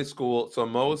definitely school. So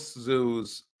most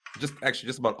zoos,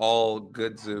 just about all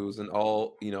good zoos and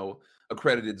all,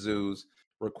 accredited zoos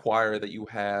require that you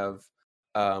have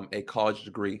a college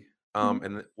degree.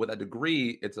 And with a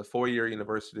degree, it's a 4-year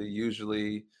university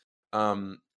usually.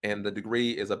 And the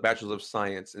degree is a bachelor's of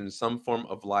science in some form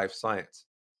of life science.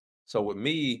 So with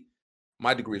me,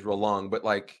 my degree is real long, but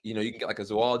you can get like a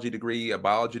zoology degree, a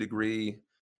biology degree,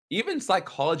 even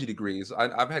psychology degrees.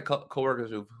 I've had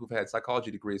coworkers who've had psychology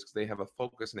degrees because they have a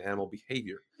focus in animal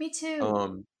behavior. Me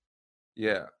too.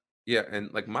 Yeah. And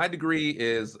my degree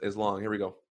is long. Here we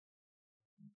go.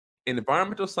 In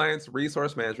environmental science,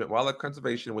 resource management, wildlife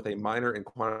conservation with a minor in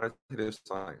quantitative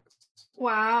science.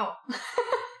 Wow.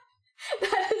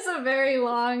 That is a very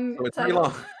long So it's title.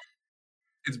 very long.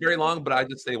 It's very long, but I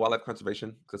just say wildlife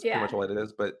conservation because that's pretty much all it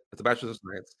is. But it's a bachelor's of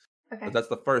science. Okay. But that's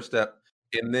the first step.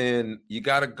 And then you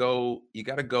gotta go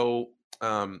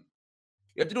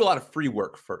you have to do a lot of free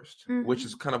work first, which Mhm.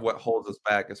 is kind of what holds us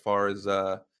back as far as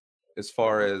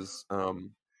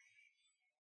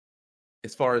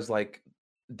like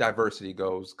diversity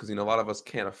goes. Because a lot of us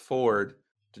can't afford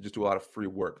to just do a lot of free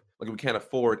work. Like we can't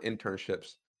afford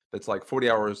internships. That's like 40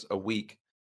 hours a week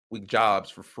jobs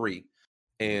for free,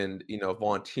 and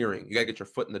volunteering. You gotta get your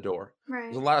foot in the door. There's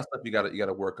Right. a lot of stuff you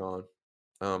gotta work on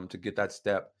to get that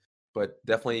step. But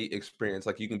definitely experience.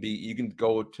 Like you can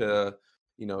go to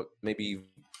maybe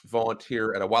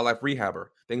volunteer at a wildlife rehabber.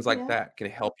 Things like Yeah. that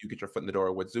can help you get your foot in the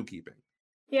door with zookeeping.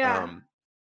 Yeah. Um,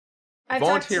 I've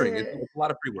talked volunteering to it's a lot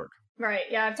of free work. Right.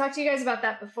 Yeah, I've talked to you guys about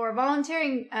that before.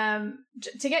 Volunteering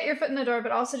to get your foot in the door,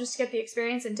 but also just to get the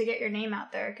experience and to get your name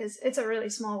out there, because it's a really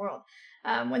small world.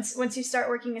 Once you start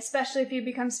working, especially if you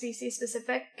become species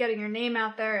specific, getting your name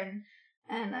out there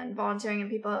and then volunteering and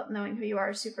people knowing who you are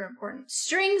is super important.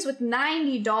 Strings with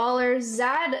 $90.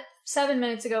 Zad 7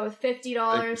 minutes ago with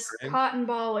 $50. Cotton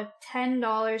Ball with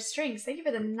 $10. Strings. Thank you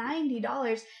for the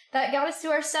 $90. That got us to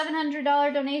our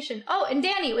 $700 donation. Oh, and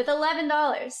Danny with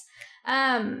 $11.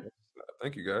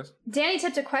 Thank you, guys. Danny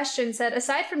tipped a question, said,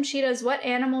 aside from cheetahs, what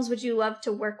animals would you love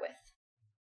to work with?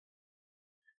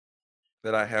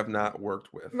 That I have not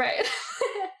worked with. Right.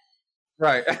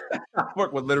 Right. I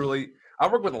work with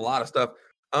a lot of stuff.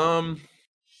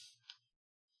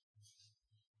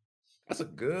 That's a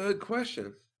good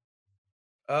question.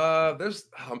 There's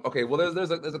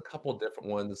a couple different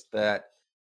ones that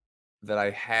I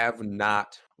have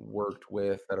not worked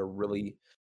with that are really.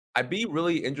 I'd be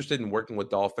really interested in working with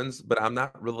dolphins, but I'm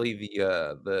not really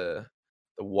the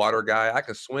water guy. I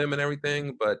can swim and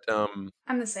everything, but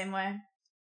I'm the same way.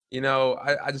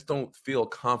 I just don't feel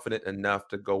confident enough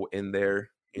to go in there,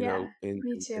 Yeah, and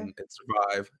me too. and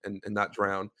survive and not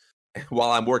drown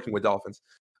while I'm working with dolphins.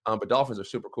 But dolphins are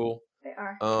super cool. They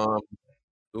are.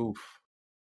 Oof.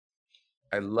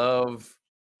 I love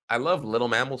little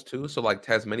mammals too. So like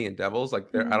Tasmanian devils, like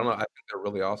I don't know. I think they're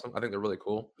really awesome. I think they're really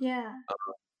cool. Yeah.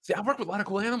 See, I work with a lot of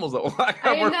cool animals though. I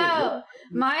know.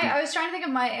 I was trying to think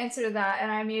of my answer to that,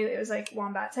 and I immediately it was like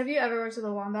wombats. Have you ever worked with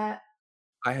a wombat?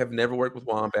 I have never worked with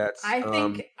wombats. I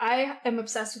think I am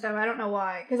obsessed with them. I don't know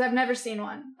why, because I've never seen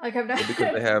one. Like I've never.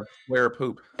 Because they have square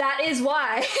poop. That is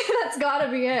why. That's got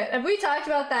to be it. Have we talked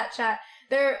about that, chat?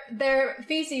 Their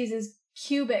feces is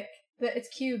cubic. It's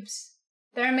cubes.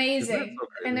 They're amazing,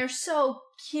 and they're so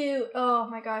cute. Oh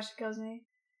my gosh, it kills me.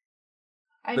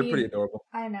 They're pretty adorable.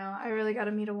 I know. I really got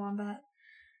to meet a wombat.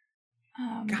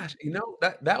 Gosh,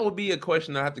 that would be a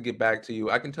question I have to get back to you.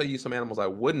 I can tell you some animals I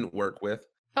wouldn't work with.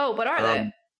 Oh, what are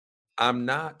they? I'm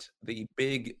not the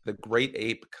great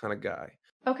ape kind of guy.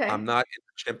 Okay. I'm not into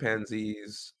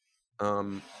chimpanzees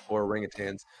or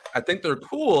orangutans. I think they're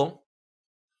cool,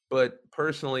 but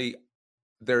personally,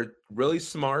 they're really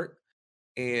smart,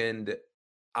 and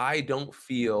I don't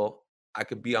feel I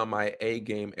could be on my A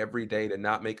game every day to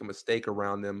not make a mistake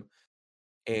around them,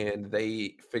 and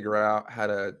they figure out how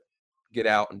to get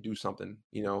out and do something.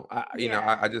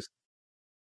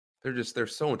 They're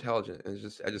so intelligent. And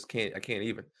I can't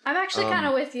even. I'm actually kind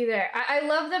of with you there. I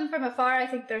love them from afar. I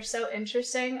think they're so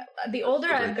interesting. The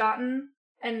older I've gotten,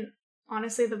 and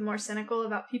honestly, the more cynical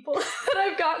about people that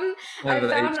I've gotten,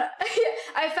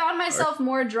 I found myself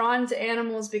more drawn to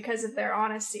animals because of their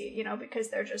honesty. Because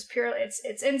they're just purely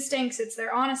it's instincts.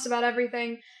 They're honest about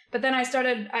everything. But then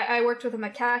I worked with a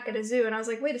macaque at a zoo, and I was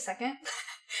like, wait a second,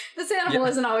 this animal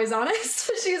isn't always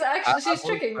honest. she's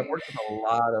tricking me.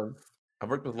 I've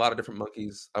worked with a lot of different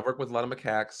monkeys. I've worked with a lot of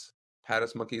macaques,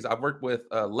 Patus monkeys. I've worked with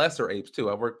lesser apes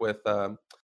too. I've worked with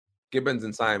gibbons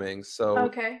and siamings. So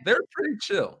they're pretty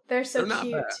chill. They're so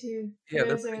cute too. Yeah,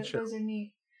 those are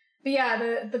neat. But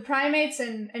yeah, the primates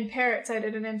and parrots. I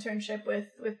did an internship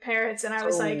with parrots, and I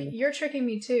was like, "You're tricking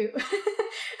me too.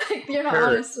 Like, you're not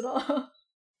honest at all."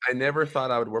 I never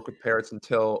thought I would work with parrots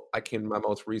until I came to my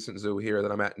most recent zoo here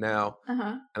that I'm at now,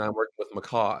 and I'm working with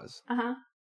macaws.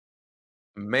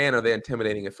 Man, are they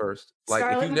intimidating at first. Like,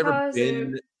 Scarlet if you've never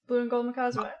been... Blue and gold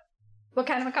macaws, what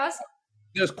kind of macaws?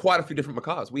 There's quite a few different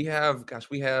macaws. We have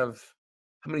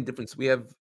how many different... We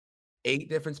have 8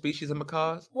 different species of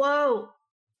macaws. Whoa.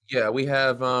 Yeah, we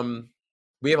have a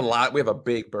lot. We have a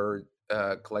big bird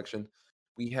collection.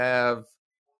 We have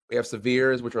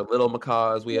Severes, which are little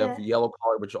macaws. We have yellow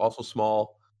collar, which are also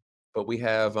small. But we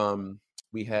have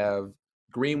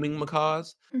green wing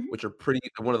macaws, which are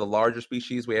one of the larger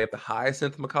species. We have the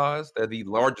hyacinth macaws. They're the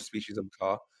largest species of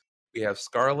macaw. We have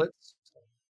scarlets.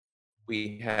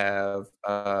 We have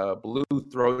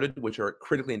blue-throated, which are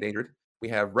critically endangered. We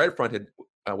have red-fronted,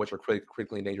 which are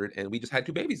critically endangered. And we just had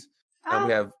 2 babies. And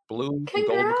we have blue and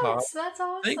gold macaws. That's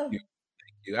awesome. Thank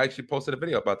you. I actually posted a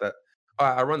video about that.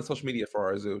 I run social media for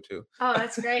our zoo too. Oh,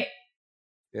 that's great.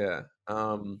 Yeah.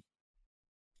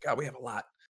 God, we have a lot.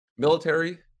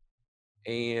 Military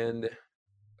and I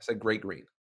said Great Green.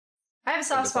 I have a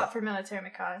soft spot for military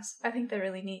macaws. I think they're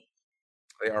really neat.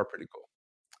 They are pretty cool.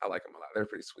 I like them a lot. They're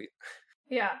pretty sweet.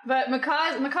 Yeah, but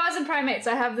macaws and primates,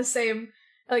 I have the same.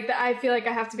 Like I feel like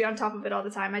I have to be on top of it all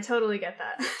the time. I totally get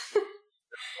that. They're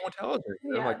so intelligent.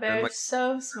 Yeah, they're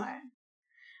so smart.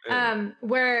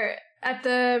 Where at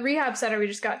the rehab center, we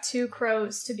just got 2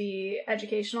 crows to be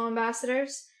educational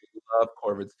ambassadors. Love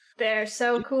corvids. They're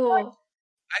so cool.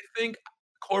 I think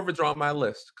corvids are on my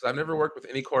list because I've never worked with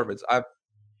any corvids.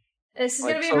 This is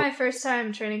gonna be my first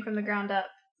time training from the ground up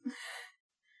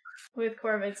with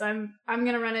corvids. I'm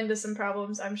gonna run into some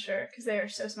problems, I'm sure, because they are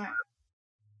so smart.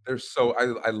 They're so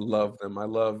I love them. I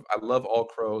love all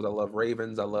crows. I love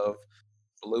ravens. I love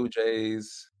blue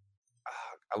jays.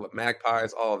 I love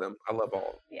magpies. All of them. I love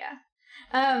all. Yeah.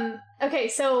 Okay,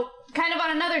 so kind of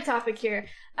on another topic here,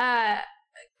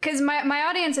 because my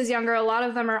audience is younger. A lot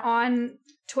of them are on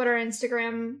Twitter,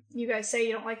 Instagram. You guys say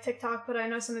you don't like TikTok, but I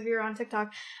know some of you are on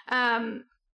TikTok.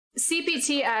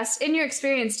 CPT asks, in your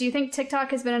experience, do you think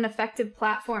TikTok has been an effective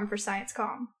platform for Science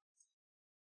Comm?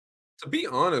 To be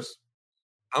honest,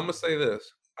 I'm gonna say this.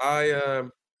 I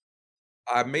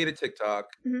made a TikTok.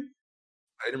 Mm-hmm.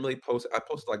 I didn't really post. I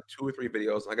posted like 2 or 3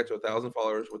 videos, and I got to 1,000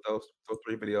 followers with those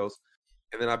 3 videos.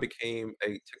 And then I became a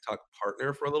TikTok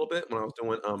partner for a little bit when I was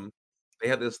doing. They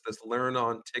had this Learn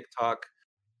on TikTok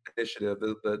initiative,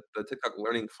 the TikTok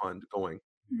Learning Fund going.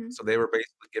 Mm-hmm. So they were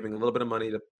basically giving a little bit of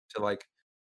money to like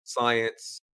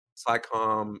science,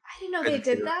 SciComm. I didn't know they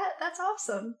did that. That's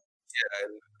awesome.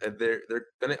 Yeah, and they're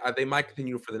gonna they might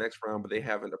continue for the next round, but they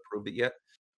haven't approved it yet.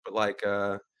 But like,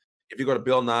 if you go to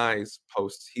Bill Nye's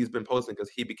posts, he's been posting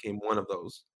because he became one of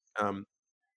those.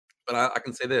 But I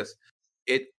can say this: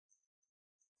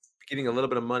 getting a little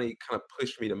bit of money kind of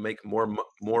pushed me to make more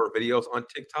videos on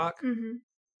TikTok. Mm-hmm.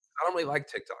 I don't really like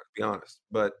TikTok, to be honest,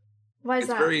 but why is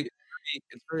that?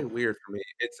 It's very weird for me.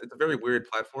 It's a very weird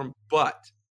platform, but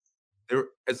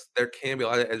there can be a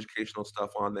lot of educational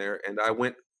stuff on there. And I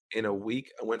went in a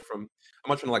week. I'm not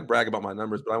trying to like brag about my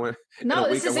numbers, but I went. No,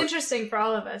 this is interesting for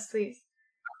all of us, please.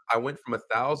 I went from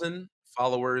 1,000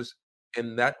 followers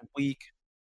in that week.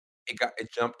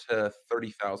 It jumped to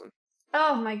 30,000.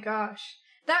 Oh my gosh.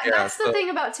 That's the thing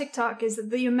about TikTok is that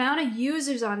the amount of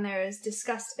users on there is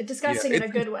disgusting in a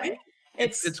good way.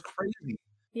 It's crazy.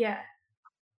 Yeah.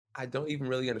 I don't even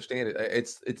really understand it.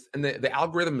 It's and the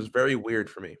algorithm is very weird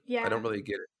for me. Yeah. I don't really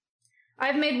get it.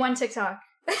 I've made one TikTok.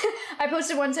 I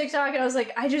posted one TikTok and I was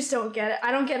like, I just don't get it.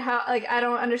 I don't get how, like, I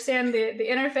don't understand the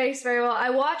interface very well. I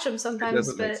watch them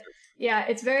sometimes, but yeah,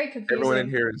 it's very confusing. Everyone in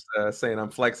here is saying I'm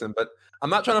flexing, but I'm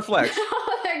not trying to flex.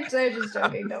 They're just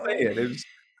joking. Don't worry.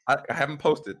 I haven't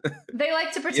posted. They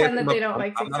like to pretend that they don't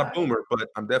like TikTok. I'm not a boomer, but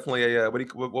I'm definitely a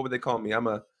what would they call me? I'm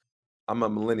a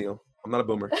millennial. I'm not a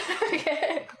boomer.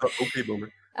 Okay. Okay,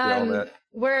 boomer. Yeah, all that.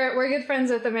 We're good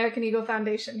friends with American Eagle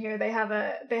Foundation here. They have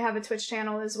a Twitch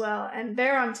channel as well, and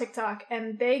they're on TikTok,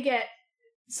 and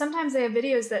sometimes they have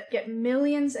videos that get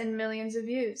millions and millions of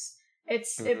views.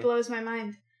 It blows my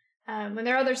mind. When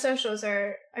their other socials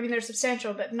they're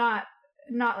substantial, but not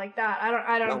like that.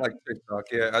 I don't Not like TikTok.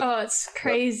 Yeah. It's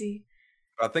crazy.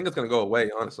 I think it's gonna go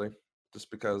away, honestly, just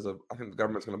because I think the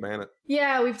government's gonna ban it.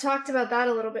 Yeah, we've talked about that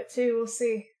a little bit too. We'll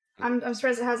see. I'm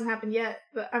surprised it hasn't happened yet,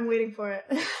 but I'm waiting for it.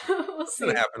 We'll see.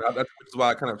 It's gonna happen. That's why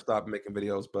I kind of stopped making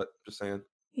videos. But just saying.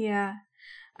 Yeah.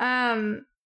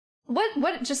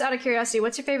 What? Just out of curiosity,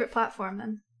 what's your favorite platform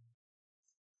then?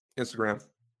 Instagram.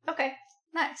 Okay.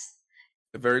 Nice.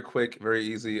 Very quick, very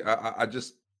easy. I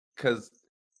just because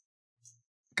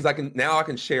I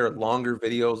can share longer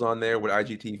videos on there with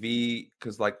IGTV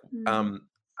because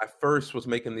I first was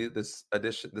making this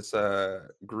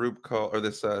group called, or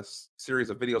this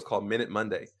series of videos called Minute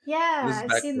Monday. Yeah,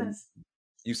 I've seen this.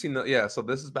 You've seen yeah. So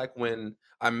this is back when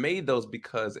I made those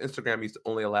because Instagram used to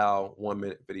only allow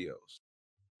 1-minute videos.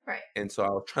 Right. And so I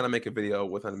was trying to make a video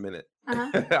within a minute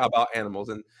about animals,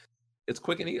 and it's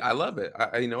quick and easy. I love it.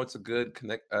 It's a good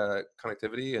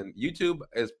connectivity, and YouTube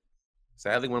is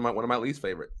sadly one of my least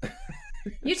favorite.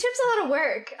 YouTube's a lot of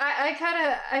work.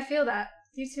 I feel that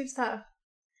YouTube's tough.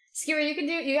 Skewer,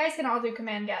 you guys can all do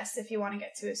command guest if you want to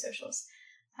get to his socials.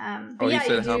 You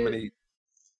said how many?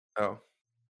 Oh,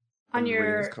 on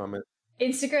your comment.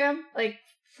 Instagram, like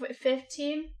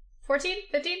 15, 14,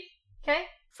 15? Okay.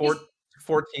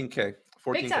 14K.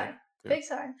 14K. Big time. Yeah. Big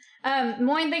time.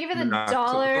 Moine, thank you for the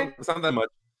 $1. It's not that much.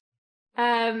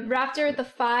 Raptor with the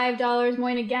 $5.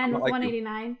 Moine again with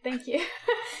 $1.89. Thank you.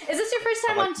 Is this your first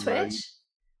time on Twitch?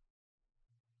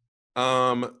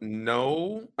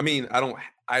 No. I mean, I don't.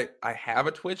 I have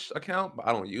a Twitch account, but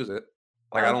I don't use it.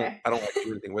 Like, Okay. I don't like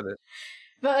do anything with it.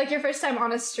 But like your first time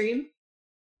on a stream?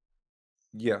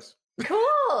 Yes.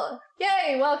 Cool!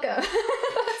 Yay, welcome.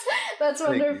 That's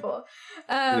Thank you. wonderful.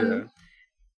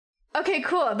 Okay,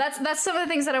 cool. That's some of the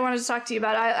things that I wanted to talk to you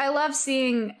about. I love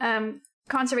seeing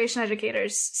conservation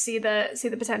educators see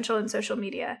the potential in social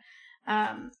media.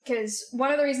 Because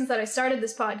one of the reasons that I started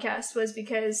this podcast was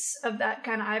because of that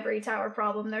kind of ivory tower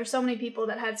problem. There are so many people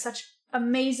that had such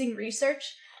amazing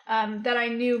research that I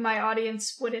knew my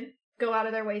audience wouldn't go out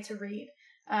of their way to read.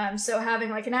 So having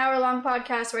like an hour-long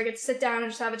podcast where I get to sit down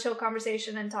and just have a chill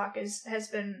conversation and talk has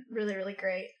been really, really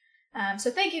great.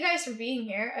 So thank you guys for being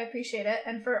here. I appreciate it.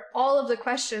 And for all of the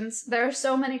questions, there are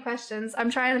so many questions. I'm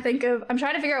trying to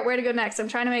figure out where to go next. I'm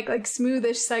trying to make like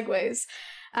smoothish segues.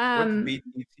 What's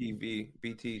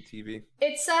BTTV?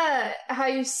 It's how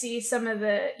you see some of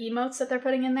the emotes that they're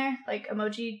putting in there, like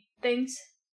emoji things.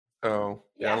 Oh.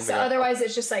 Yeah, so otherwise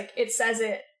it's just like it says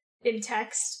it in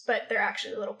text, but they're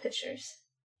actually little pictures.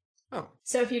 Oh.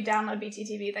 So if you download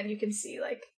BTTV, then you can see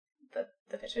like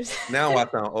the pictures. Now I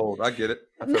sound old. I get it.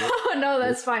 No,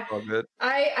 that's fine. All good.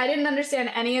 I didn't understand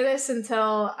any of this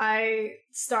until I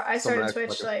started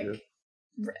Twitch,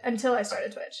 until I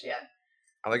started Twitch, yeah.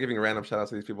 I like giving random shout outs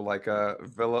to these people like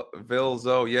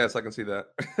Vilzo. Yes, I can see that.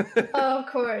 Oh, of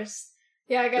course.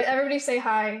 Yeah, everybody say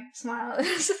hi, smile.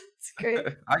 It's great.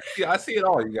 I see it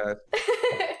all, you guys.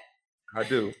 I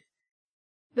do.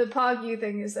 The Pog U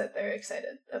thing is that they're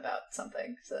excited about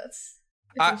something, so that's.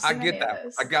 I get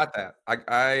that. I got that.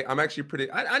 I'm actually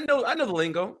pretty. I know the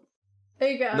lingo. There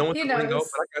you go. No one he knows. knows. Lingo,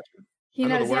 but I got you. He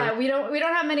knows. Yeah, we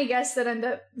don't have many guests that end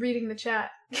up reading the chat.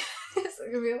 It's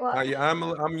gonna be a lot. Yeah,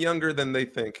 I'm younger than they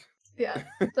think. Yeah,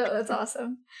 so that's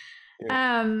awesome.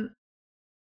 Yeah.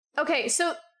 Okay,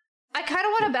 so I kind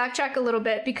of want to backtrack a little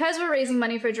bit because we're raising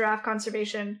money for Giraffe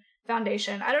Conservation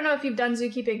Foundation. I don't know if you've done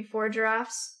zookeeping for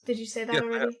giraffes. Did you say that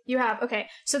already? I have. You have. Okay,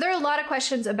 so there are a lot of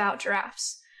questions about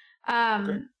giraffes.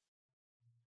 Okay.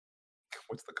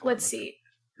 What's the color? Let's see.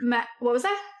 What was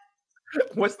that?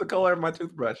 What's the color of my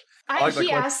toothbrush?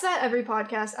 He asks that every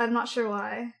podcast. I'm not sure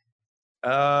why.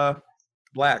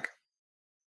 Black.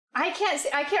 I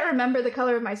can't remember the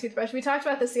color of my toothbrush. We talked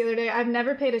about this the other day. I've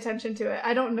never paid attention to it.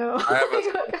 I don't know. I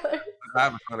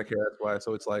have a ton of hair, that's why.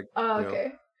 So it's like. Oh,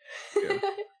 okay. Yeah.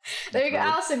 There you go,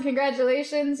 Allison.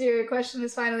 Congratulations. Your question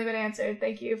has finally been answered.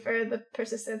 Thank you for the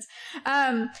persistence.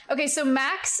 Okay, so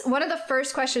Max, one of the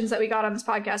first questions that we got on this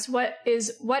podcast, what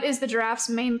is the giraffe's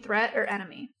main threat or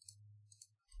enemy?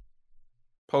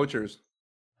 Poachers.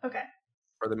 Okay.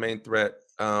 Are the main threat.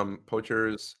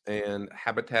 Poachers and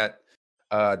habitat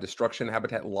destruction,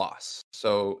 habitat loss.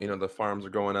 So, the farms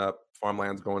are going up,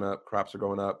 farmland's going up, crops are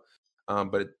going up.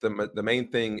 But the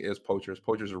main thing is poachers.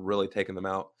 Poachers are really taking them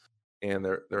out, and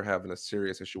they're having a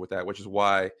serious issue with that, which is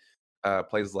why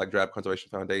places like Giraffe Conservation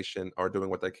Foundation are doing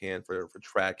what they can for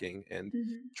tracking and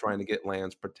trying to get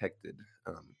lands protected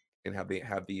and have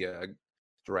the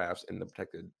giraffes in the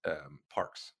protected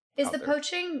parks. Is the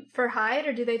poaching for hide,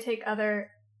 or do they take other?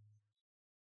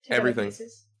 Everything. Other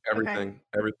pieces? Everything.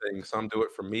 Some do it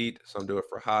for meat, some do it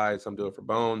for hide, some do it for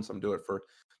bone, some do it for.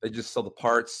 They just sell the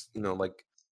parts. Like.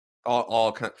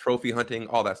 All kind of trophy hunting,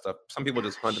 all that stuff. Some people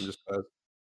just hunt them just because.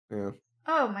 Yeah.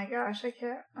 Oh my gosh, I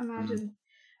can't imagine.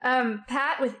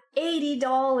 Pat with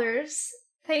 $80.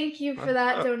 Thank you for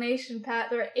that donation,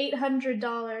 Pat. They're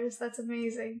 $800. That's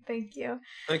amazing. Thank you.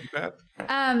 Thank you, Pat.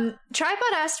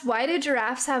 Tripod asked, why do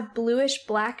giraffes have bluish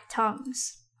black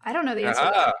tongues? I don't know the answer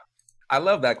to that. I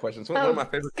love that question. It's one of my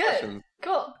favorite questions.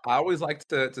 Cool. I always like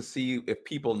to see if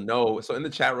people know. So in the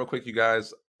chat real quick, you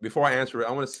guys, before I answer it,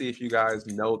 I want to see if you guys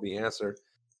know the answer.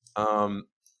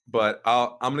 But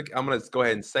I'm gonna go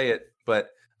ahead and say it, but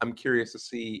I'm curious to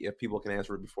see if people can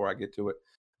answer it before I get to it.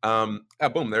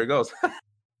 Boom, there it goes.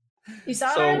 You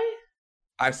saw it already?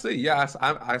 I see. Yeah,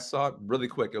 I saw it really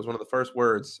quick. It was one of the first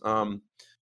words.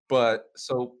 But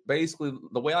so basically,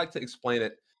 the way I like to explain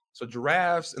it, so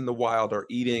giraffes in the wild are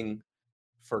eating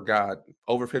for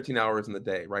over 15 hours in the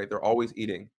day, right? They're always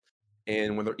eating,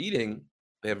 and when they're eating,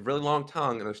 they have a really long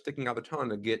tongue, and they're sticking out their tongue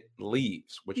to get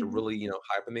leaves, which are really,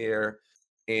 high up in the air,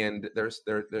 and they're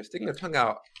sticking their tongue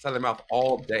out outside their mouth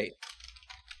all day.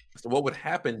 So what would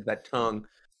happen to that tongue,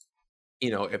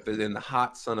 if they're in the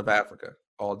hot sun of Africa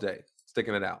all day,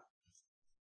 sticking it out?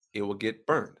 It will get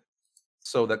burned.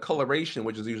 So the coloration,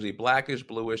 which is usually blackish,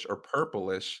 bluish, or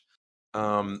purplish,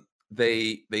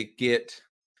 they get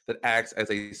that acts as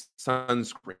a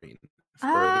sunscreen for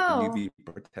the UV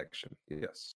protection.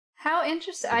 Yes. How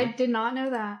interesting. I did not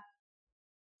know that.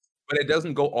 but it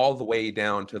doesn't go all the way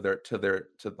down to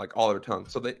like all of their tongue.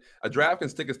 So a giraffe can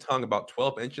stick its tongue about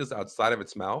 12 inches outside of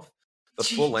its mouth. The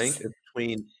full length is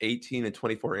between 18 and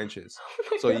 24 inches.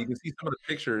 So you can see some of the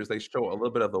pictures, they show a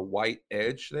little bit of the white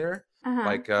edge there.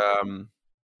 Like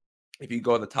if you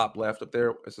go to the top left up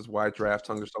there, it says why giraffe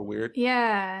tongues are so weird.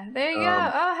 Yeah, there you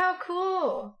go. Oh, how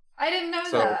cool. I didn't know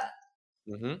that.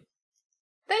 Thank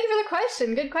you for the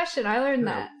question. Good question. I learned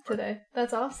that today.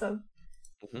 That's awesome.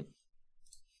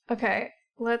 Okay,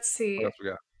 let's see. What else we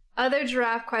got? Other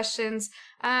giraffe questions.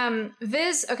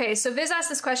 Viz asked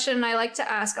this question, and I like to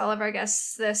ask all of our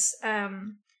guests this.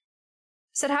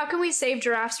 Said, how can we save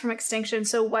giraffes from extinction?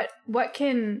 So what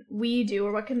can we do,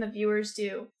 or what can the viewers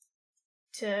do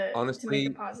to make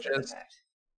a positive impact?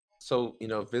 So,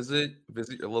 visit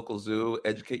your local zoo,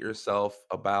 educate yourself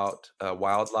about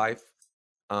wildlife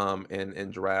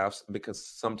and giraffes, because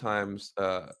sometimes,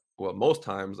 most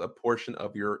times, a portion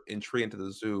of your entry into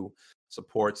the zoo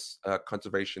supports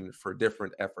conservation for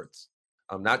different efforts.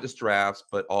 Not just giraffes,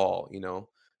 but all,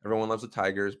 everyone loves the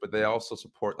tigers, but they also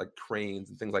support like cranes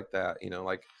and things like that,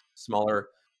 like smaller,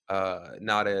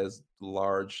 not as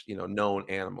large, known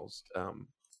animals.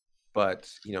 But,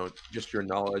 just your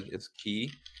knowledge is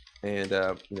key, and,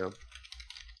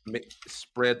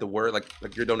 spread the word,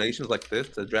 like your donations like this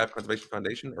to the Giraffe Conservation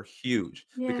Foundation are huge,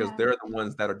 because they're the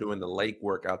ones that are doing the lake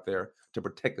work out there to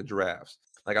protect the giraffes.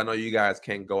 Like, I know you guys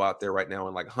can't go out there right now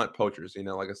and like hunt poachers,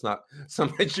 like it's not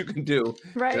something that you can do.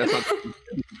 Right.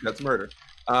 That's murder.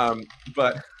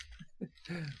 But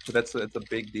it's a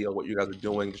big deal what you guys are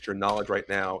doing. Just your knowledge right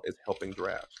now is helping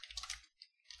giraffes.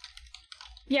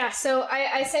 Yeah, so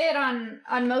I say it on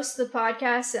most of the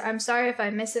podcasts. I'm sorry if I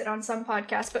miss it on some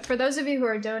podcasts, but for those of you who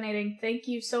are donating, thank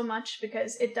you so much,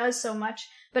 because it does so much.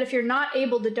 But if you're not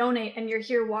able to donate and you're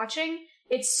here watching,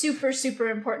 it's super, super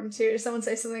important too. Did someone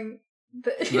say something?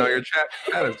 No, your chat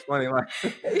is funny. Like,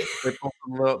 they post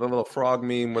the little frog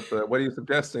meme with the, what are you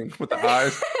suggesting, with the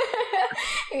eyes?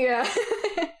 Yeah.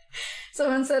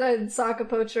 Someone said I'd sock a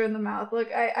poacher in the mouth. Look,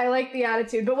 I like the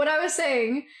attitude. But what I was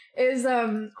saying is,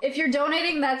 if you're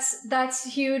donating, that's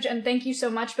huge, and thank you so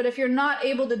much. But if you're not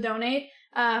able to donate,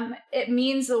 it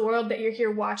means the world that you're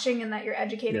here watching and that you're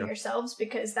educating yourselves,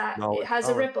 because it has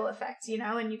a ripple effect,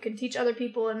 and you can teach other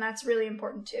people, and that's really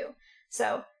important too.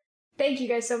 So thank you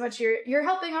guys so much. You're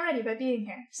helping already by being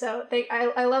here. So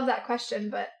I love that question,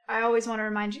 but I always want to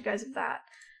remind you guys of that.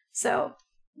 So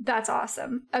that's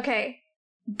awesome. Okay.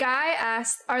 Guy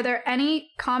asked, are there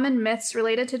any common myths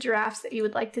related to giraffes that you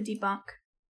would like to debunk?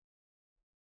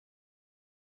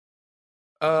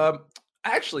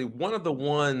 Actually, one of the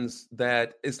ones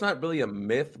that it's not really a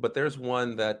myth, but there's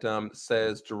one that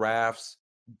says giraffes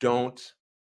don't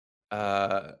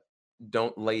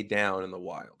lay down in the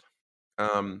wild.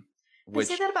 They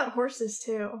say that about horses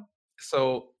too.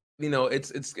 So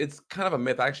it's kind of a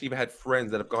myth. I actually even had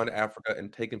friends that have gone to Africa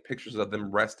and taken pictures of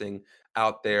them resting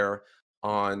out there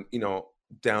on,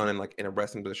 down in a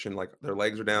resting position, like their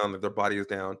legs are down, their body is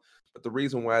down. But the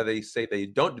reason why they say they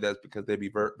don't do that is because they'd be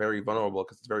very, very vulnerable,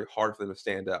 because it's very hard for them to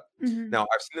stand up. Now,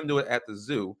 I've seen them do it at the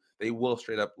zoo. They will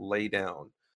straight up lay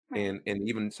down, and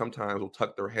even sometimes will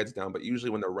tuck their heads down. But usually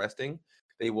when they're resting,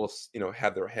 they will,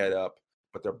 have their head up,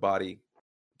 but their body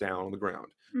down on the ground.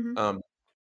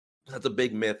 That's a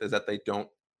big myth, is that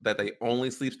they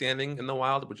only sleep standing in the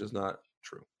wild, which is not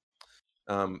true.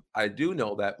 I do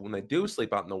know that when they do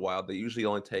sleep out in the wild, they usually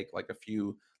only take like a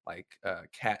few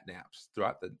cat naps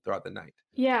throughout the night.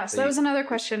 Yeah, so that was another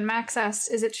question. Max asked,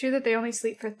 is it true that they only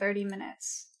sleep for 30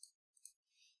 minutes?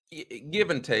 Give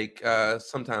and take.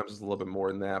 Sometimes it's a little bit more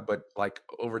than that, but like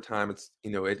over time, it's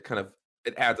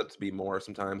it adds up to be more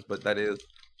sometimes. But that is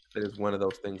one of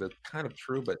those things that's kind of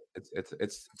true, but it's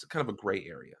kind of a gray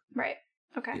area. Right.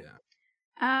 Okay.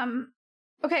 Yeah.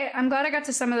 Okay, I'm glad I got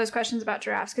to some of those questions about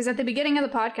giraffes, because at the beginning of the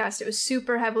podcast, it was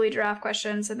super heavily giraffe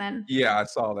questions, and then... Yeah, I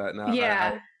saw that. And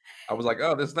yeah. I was like,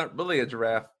 oh, this is not really a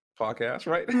giraffe podcast,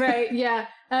 right? Right, yeah.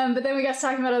 But then we got to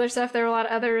talking about other stuff. There were a lot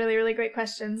of other really, really great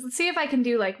questions. Let's see if I can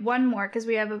do like one more, because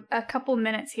we have a couple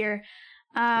minutes here.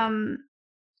 I'm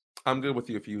good with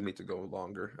you if you need to go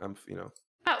longer. Oh,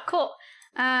 cool.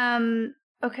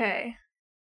 Okay.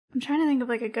 I'm trying to think of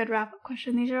like a good wrap-up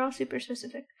question. These are all super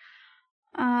specific.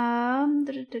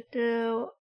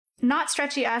 Not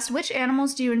Stretchy asked, which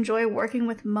animals do you enjoy working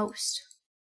with most?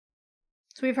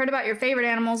 So we've heard about your favorite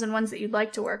animals and ones that you'd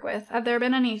like to work with. Have there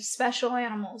been any special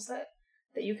animals that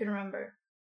you can remember?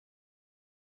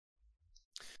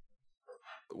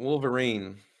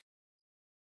 Wolverine.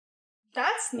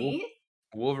 That's neat.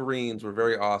 Wolverines were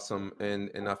very awesome,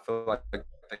 and I feel like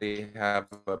they have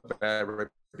a bad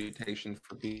reputation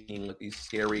for being like these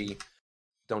scary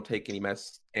don't take any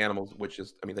mess animals, which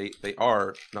is, I mean, they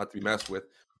are not to be messed with,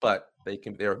 but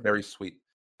they're very sweet.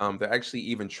 They're actually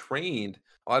even trained.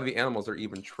 A lot of the animals are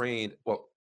even trained. Well,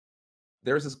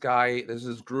 there's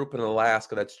this group in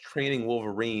Alaska that's training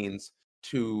wolverines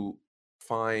to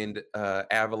find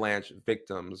avalanche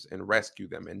victims and rescue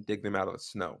them and dig them out of the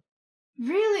snow.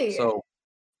 Really? So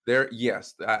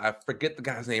yes, I forget the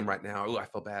guy's name right now. Oh, I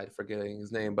feel bad forgetting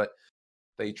his name, but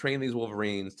they train these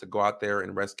wolverines to go out there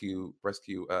and rescue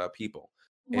people.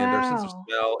 Wow. And their sense of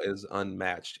smell is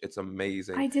unmatched. It's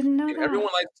amazing. I didn't know and that. Everyone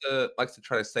likes to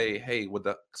try to say, hey,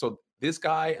 so this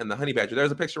guy and the honey badger,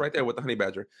 there's a picture right there with the honey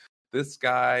badger. This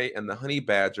guy and the honey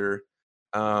badger,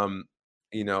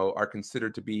 are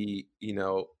considered to be,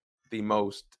 the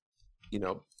most,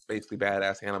 basically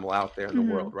badass animal out there in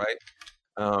the world, right?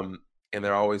 And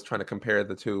they're always trying to compare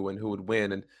the two and who would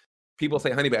win. And people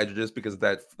say honey badger just because of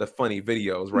the funny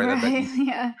videos, right?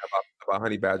 Yeah. About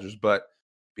honey badgers, but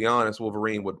be honest,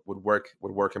 Wolverine would work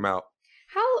him out.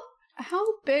 How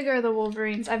big are the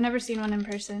Wolverines? I've never seen one in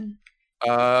person.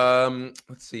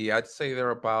 Let's see. I'd say they're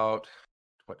about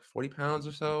 40 pounds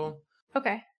or so.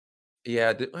 Okay.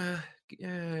 Yeah,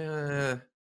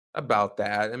 about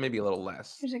that, and maybe a little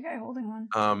less. There's a guy holding one.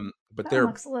 But that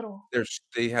looks little. They're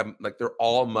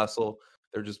all muscle.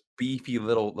 They're just beefy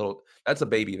little. That's a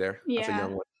baby there. Yeah. That's a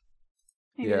young one.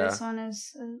 Maybe this one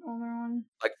is an older one.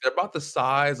 Like they're about the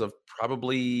size of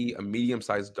probably a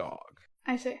medium-sized dog.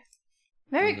 I see.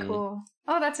 Very cool.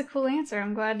 Oh, that's a cool answer.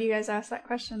 I'm glad you guys asked that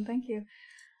question. Thank you.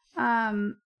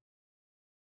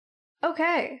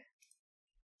 Okay.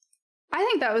 I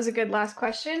think that was a good last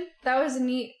question. That was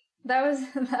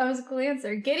a cool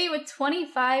answer. Giddy with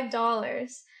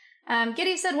 $25.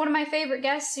 Giddy said, one of my favorite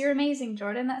guests. You're amazing,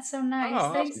 Jordan. That's so nice.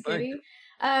 Oh, Thanks, awesome. Giddy.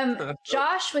 Thank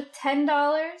Josh with $10.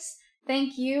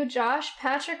 Thank you, Josh.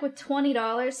 Patrick with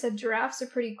 $20 said giraffes are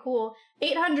pretty cool.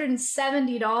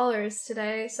 $870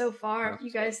 today so far.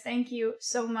 You guys, thank you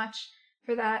so much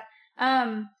for that.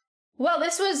 Well,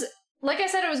 this was, like I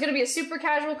said, it was going to be a super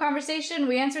casual conversation.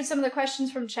 We answered some of the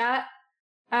questions from chat.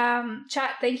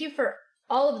 Chat, thank you for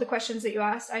all of the questions that you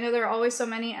asked. I know there are always so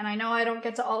many, and I know I don't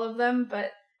get to all of them,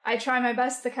 but I try my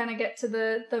best to kind of get to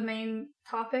the main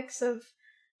topics of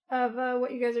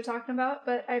what you guys are talking about,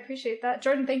 but I appreciate that.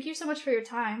 Jordan, thank you so much for your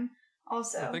time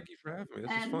also. Well, thank you for having me.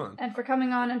 This is fun. And for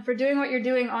coming on and for doing what you're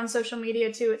doing on social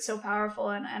media too. It's so powerful,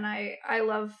 and I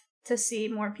love to see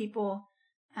more people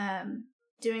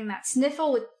doing that.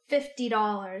 Sniffle with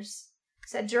 $50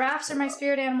 said giraffes are my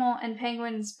spirit animal and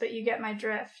penguins, but you get my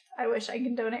drift. I wish I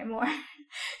could donate more.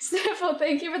 Sniffle,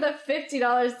 thank you for the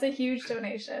 $50. It's a huge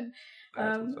donation.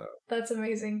 That's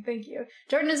amazing. Thank you.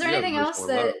 Jordan, is there anything else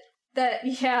that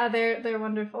yeah, they're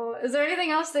wonderful. Is there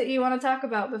anything else that you want to talk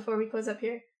about before we close up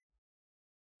here?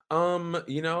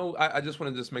 I just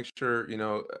want to just make sure,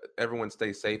 everyone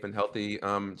stays safe and healthy.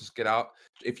 Just get out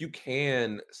if you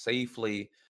can safely.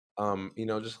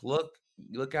 Just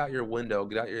look out your window,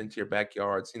 get out into your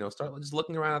backyards, start just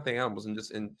looking around at the animals and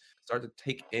start to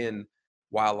take in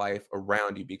wildlife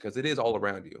around you, because it is all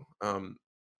around you.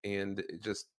 And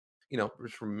just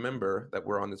remember that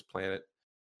we're on this planet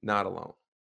not alone.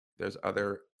 There's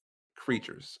other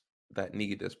creatures that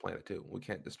need this planet too. We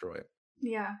can't destroy it.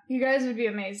 Yeah, you guys would be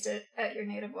amazed at your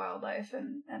native wildlife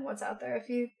and what's out there if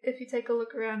you take a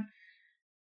look around.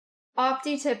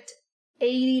 Opti tipped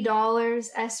 $80.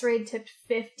 S-Raid tipped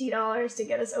 $50 to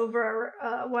get us over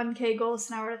our 1K goal.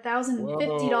 So now we're at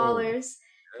 $1,050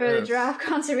 for the Giraffe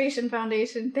Conservation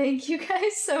Foundation. Thank you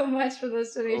guys so much for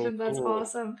those donations. That's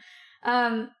awesome.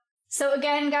 So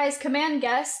again, guys, command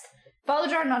guest. Follow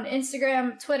Jordan on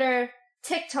Instagram, Twitter,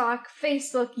 TikTok,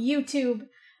 Facebook, YouTube,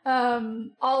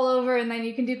 all over. And then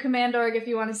you can do Command.org if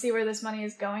you want to see where this money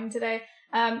is going today.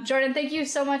 Jordan, thank you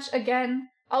so much again.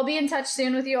 I'll be in touch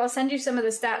soon with you. I'll send you some of the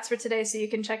stats for today so you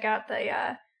can check out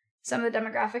the some of the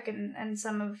demographic and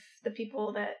some of the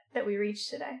people that we reached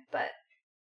today. But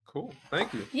cool.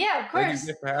 Thank you. Yeah, of course. Thank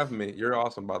you for having me. You're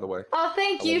awesome, by the way. Oh,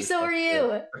 thank you. So are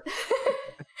you.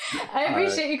 I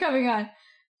appreciate you coming on.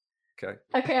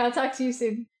 Okay, I'll talk to you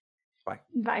soon. Bye.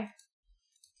 Bye.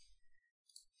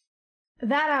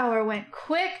 That hour went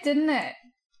quick, didn't it?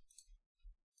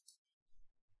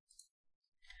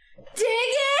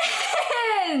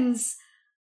 Diggins!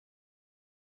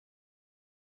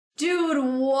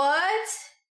 Dude, what?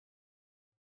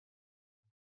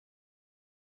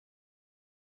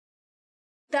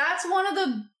 That's one of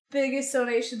the biggest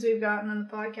donations we've gotten on the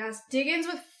podcast. Diggins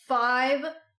with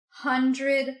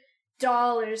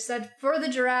 $500 said, for the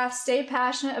giraffe, stay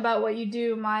passionate about what you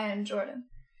do, Maya and Jordan.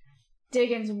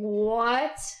 Diggins,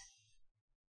 what?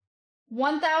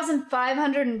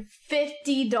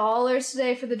 $1,550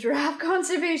 today for the Giraffe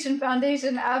Conservation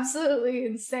Foundation. Absolutely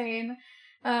insane.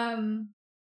 Thank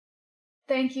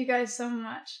you guys so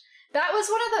much.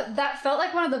 That felt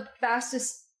like one of the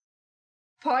fastest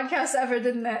podcasts ever,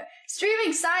 didn't it?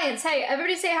 Streaming Science. Hey,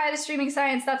 everybody say hi to Streaming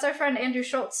Science. That's our friend Andrew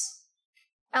Schultz.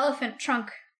 Elephant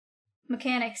trunk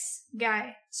mechanics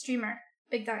guy, streamer,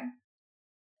 big time.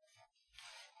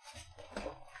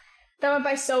 That went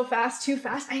by so fast, too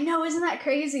fast. I know, isn't that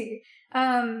crazy?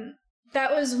 That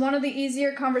was one of the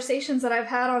easier conversations that I've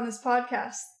had on this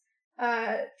podcast.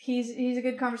 He's a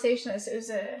good conversationist. It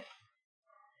was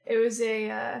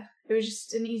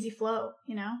just an easy flow,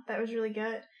 you know? That was really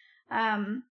good.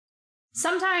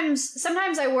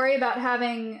 Sometimes I worry about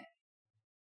having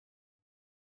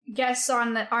guests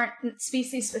on that aren't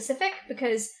species specific,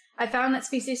 because I found that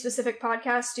species specific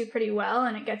podcasts do pretty well,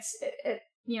 and it gives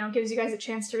you guys a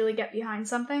chance to really get behind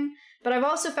something. But I've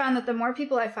also found that the more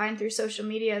people I find through social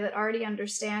media that already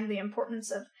understand the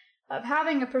importance of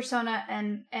having a persona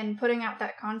and putting out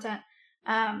that content,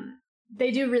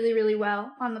 they do really, really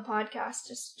well on the podcast,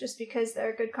 just because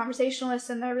they're good conversationalists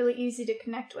and they're really easy to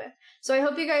connect with. So I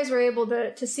hope you guys were able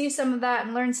to see some of that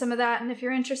and learn some of that. And if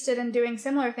you're interested in doing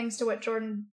similar things to what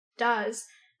Jordan does,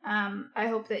 I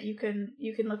hope that you can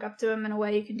look up to him in a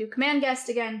way. You can do Command Guest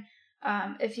again,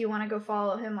 if you want to go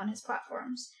follow him on his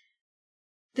platforms.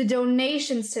 The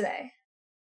donations today,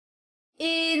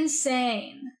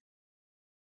 insane.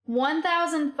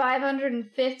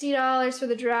 $1,550 for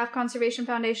the Giraffe Conservation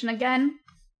Foundation. Again,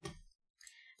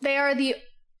 they are the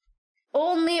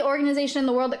only organization in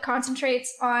the world that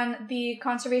concentrates on the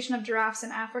conservation of giraffes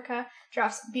in Africa,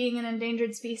 giraffes being an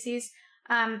endangered species.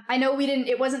 I know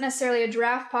it wasn't necessarily a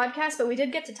giraffe podcast, but we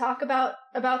did get to talk about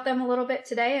them a little bit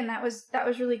today, and that was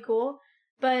really cool.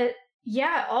 But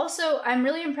yeah, also, I'm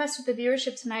really impressed with the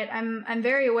viewership tonight. I'm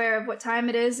very aware of what time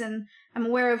it is, and I'm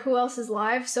aware of who else is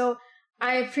live, so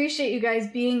I appreciate you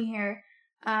guys being here,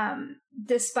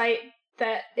 despite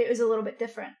that it was a little bit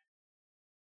different.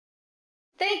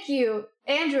 Thank you,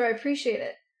 Andrew. I appreciate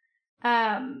it.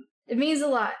 It means a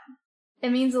lot.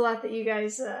 It means a lot that you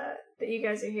guys are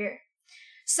here.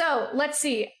 So let's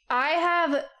see. I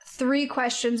have 3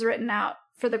 questions written out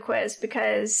for the quiz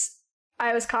because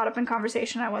I was caught up in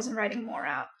conversation. I wasn't writing more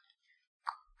out.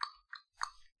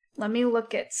 Let me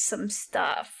look at some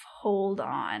stuff. Hold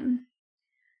on.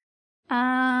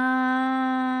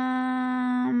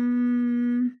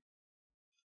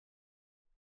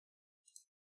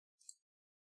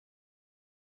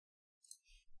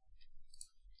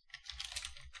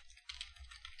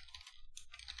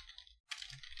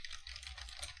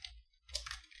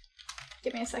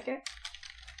 Give me a second.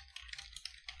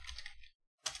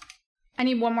 I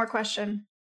need one more question.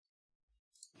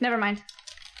 Never mind.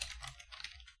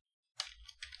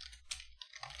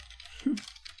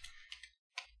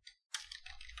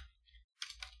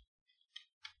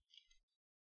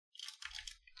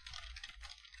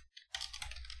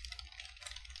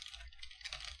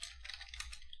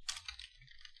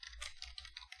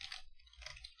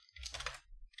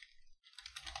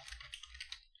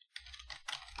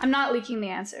 I'm not leaking the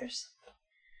answers.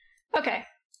 Okay.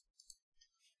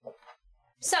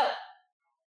 So,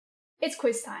 it's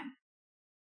quiz time.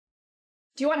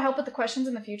 Do you want help with the questions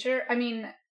in the future? I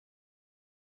mean,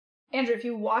 Andrew, if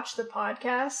you watch the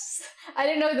podcasts, I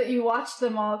didn't know that you watched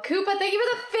them all. Koopa, thank you for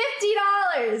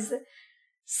the $50!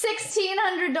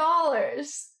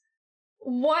 $1,600!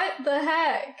 What the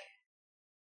heck?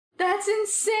 That's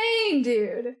insane,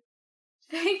 dude!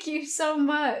 Thank you so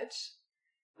much.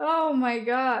 Oh my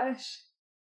gosh.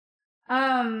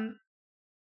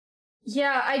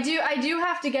 Yeah, I do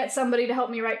have to get somebody to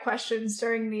help me write questions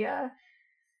during the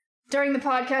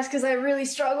podcast, because I really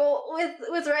struggle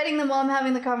with writing them while I'm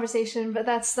having the conversation, but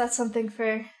that's something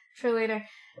for later.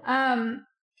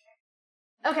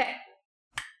 Okay.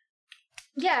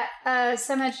 Yeah,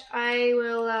 Semaj, I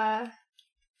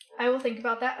will think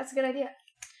about that. That's a good idea.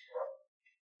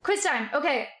 Quiz time.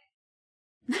 Okay.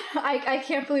 I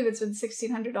can't believe it's been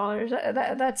 $1,600.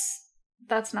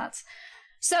 That's nuts.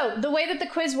 So, the way that the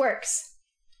quiz works.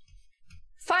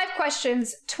 5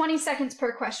 questions, 20 seconds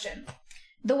per question.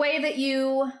 The way that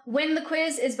you win the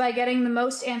quiz is by getting the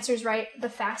most answers right the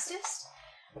fastest.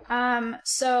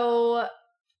 So,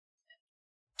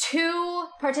 to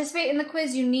participate in the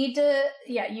quiz, you need to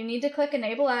click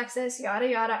enable access, yada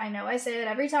yada. I know I say it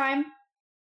every time.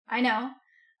 I know.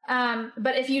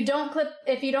 But if you don't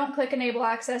click enable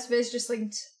access, Viz just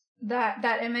linked that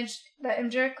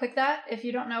imager, click that if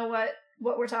you don't know what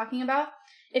we're talking about.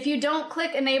 If you don't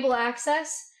click enable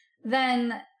access,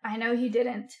 then I know he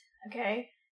didn't, okay?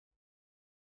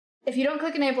 If you don't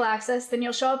click enable access, then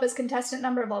you'll show up as contestant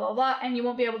number blah blah blah, and you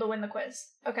won't be able to win the quiz.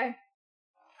 Okay?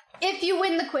 If you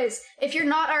win the quiz, if you're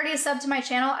not already a sub to my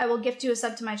channel, I will gift you a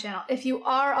sub to my channel. If you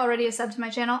are already a sub to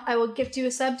my channel, I will gift you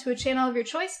a sub to a channel of your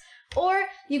choice, or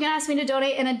you can ask me to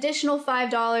donate an additional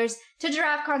 $5 to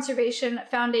Giraffe Conservation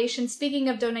Foundation. Speaking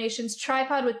of donations,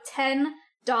 Tripod with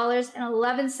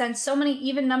 $10.11. So many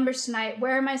even numbers tonight.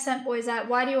 Where are my cent boys at?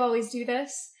 Why do you always do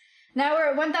this? Now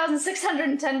we're at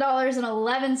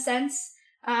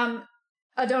 $1,610.11.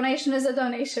 A donation is a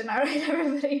donation. All right,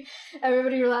 everybody.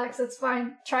 Everybody relax. That's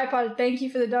fine. Tripod, thank you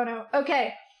for the dono.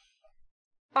 Okay.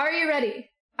 Are you ready?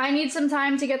 I need some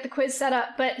time to get the quiz set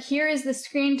up, but here is the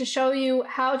screen to show you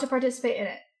how to participate in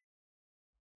it.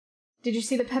 Did you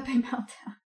see the Pepe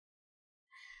meltdown?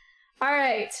 All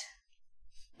right.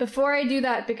 Before I do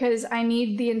that, because I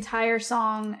need the entire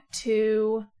song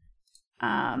to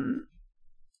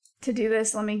do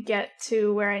this, let me get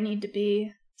to where I need to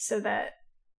be so that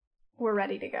we're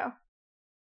ready to go.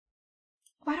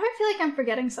 Why do I feel like I'm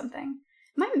forgetting something?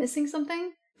 Am I missing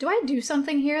something? Do I do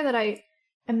something here that I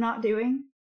am not doing?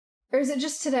 Or is it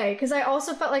just today? Because I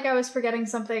also felt like I was forgetting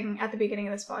something at the beginning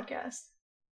of this podcast.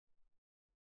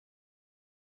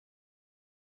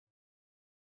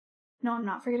 No, I'm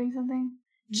not forgetting something.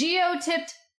 Geo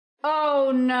tipped...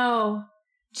 Oh, no.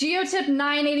 Geo tipped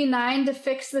 $9.89 to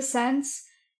fix the sense,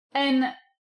 and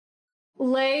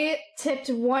Lay tipped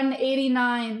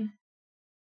 $1.89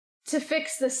 to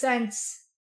fix the sense.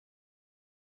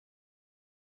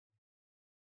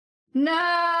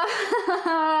 No!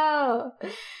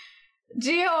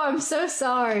 Geo, I'm so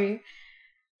sorry.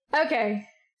 Okay.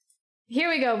 Here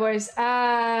we go, boys.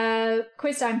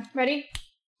 Quiz time. Ready?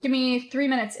 Give me 3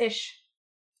 minutes-ish.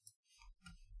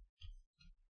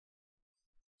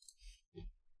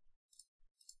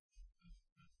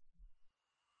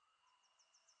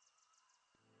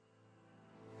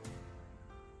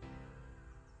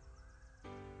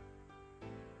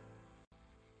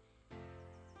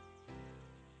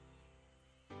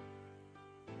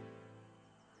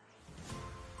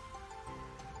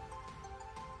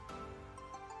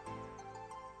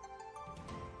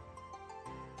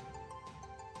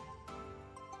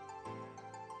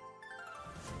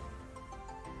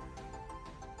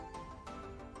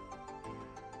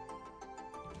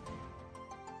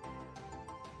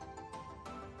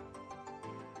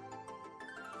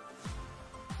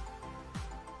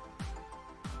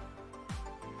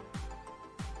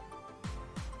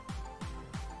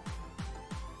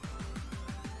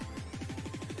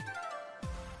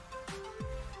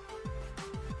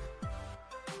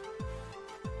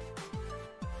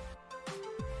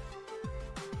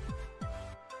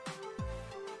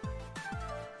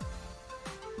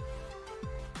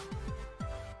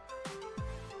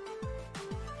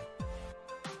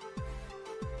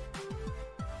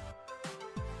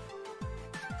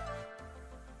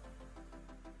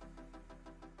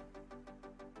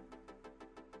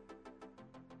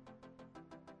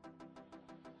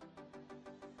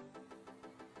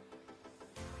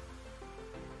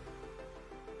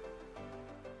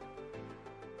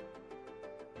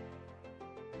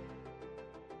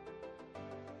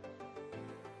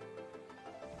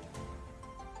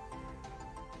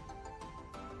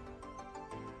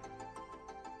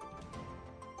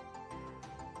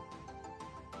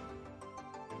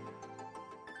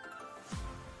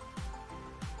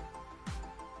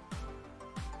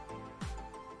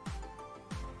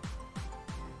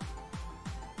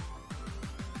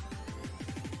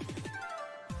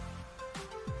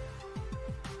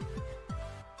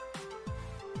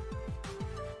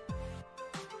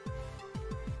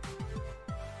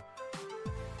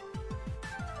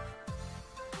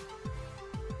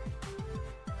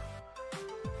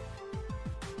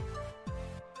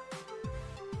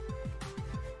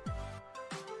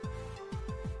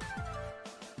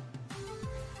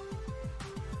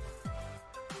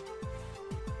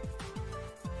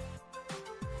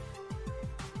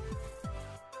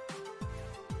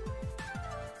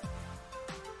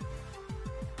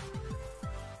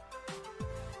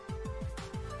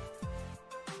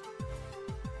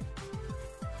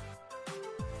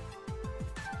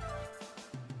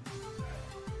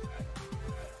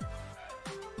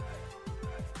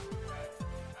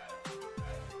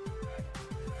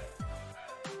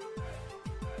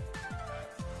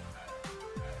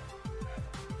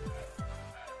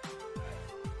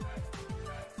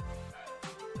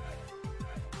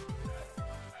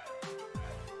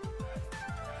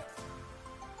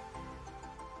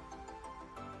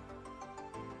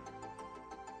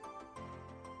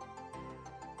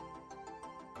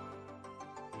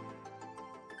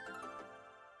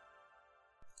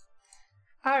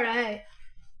 All right.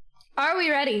 Are we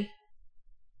ready?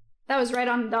 That was right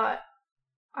on the dot.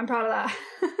 I'm proud of that.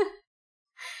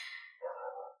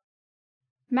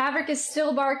 Maverick is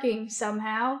still barking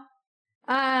somehow.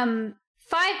 5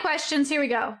 questions. Here we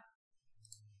go.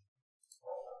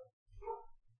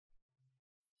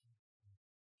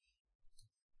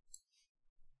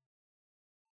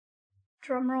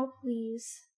 Drumroll,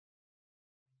 please.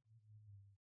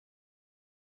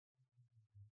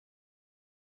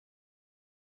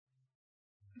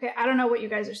 Okay, I don't know what you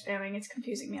guys are spamming. It's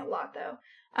confusing me a lot, though.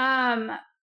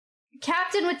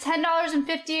 Captain with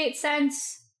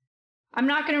 $10.58. I'm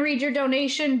not going to read your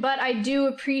donation, but I do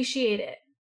appreciate it.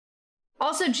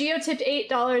 Also, Geo tipped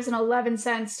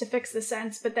 $8.11 to fix the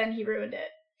sense, but then he ruined it.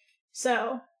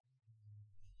 So,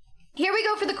 here we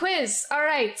go for the quiz. All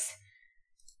right.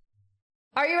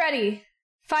 Are you ready?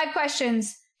 5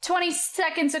 questions, 20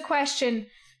 seconds a question.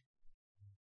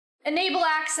 Enable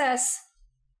access.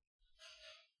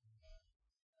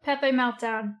 Pepe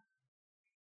meltdown.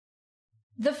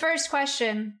 The first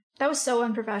question. That was so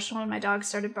unprofessional when my dog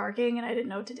started barking and I didn't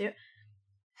know what to do.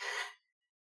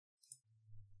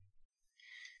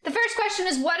 The first question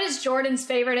is, what is Jordan's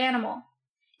favorite animal?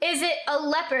 Is it a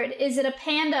leopard? Is it a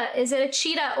panda? Is it a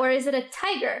cheetah? Or is it a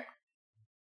tiger?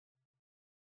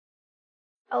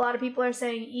 A lot of people are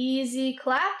saying easy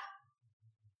clap.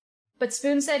 But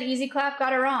Spoon said easy clap,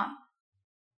 got it wrong.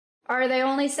 Are they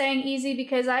only saying easy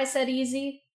because I said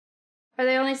easy? Are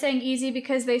they only saying easy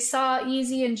because they saw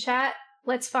easy in chat?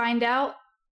 Let's find out.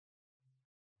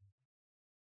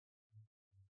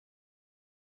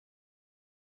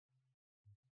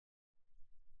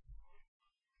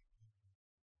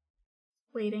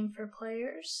 Waiting for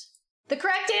players. The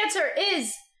correct answer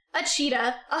is a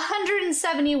cheetah.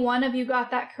 171 of you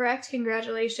got that correct.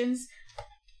 Congratulations.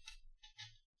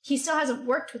 He still hasn't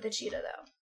worked with a cheetah, though.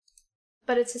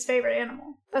 But it's his favorite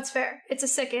animal. That's fair. It's a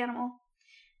sick animal.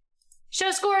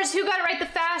 Show scores. Who got it right the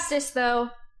fastest,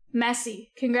 though?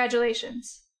 Messi.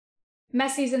 Congratulations.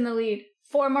 Messi's in the lead.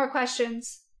 4 more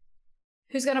questions.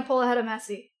 Who's going to pull ahead of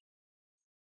Messi?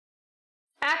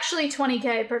 Actually,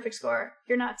 20K. Perfect score.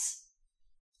 You're nuts.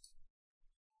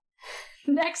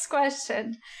 Next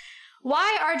question.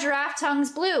 Why are giraffe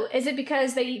tongues blue? Is it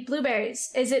because they eat blueberries?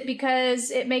 Is it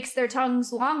because it makes their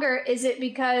tongues longer? Is it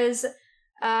because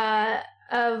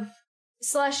of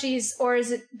slushies? Or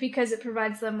is it because it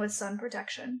provides them with sun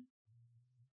protection?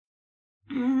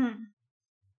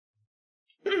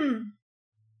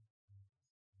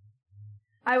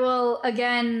 I will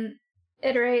again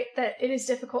iterate that it is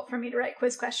difficult for me to write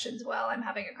quiz questions while I'm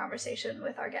having a conversation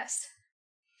with our guest.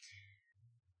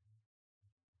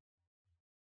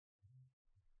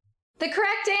 The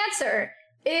correct answer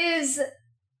is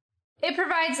it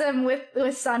provides them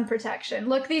with sun protection.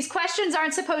 Look, these questions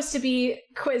aren't supposed to be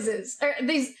quizzes.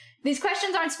 These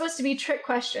questions aren't supposed to be trick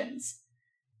questions.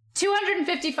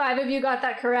 255 of you got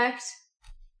that correct.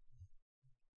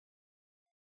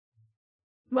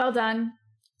 Well done.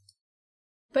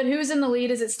 But who's in the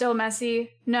lead? Is it still Messi?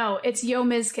 No, it's Yo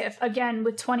Mizkif, again,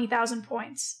 with 20,000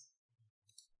 points.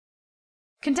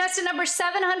 Contestant number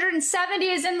 770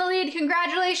 is in the lead.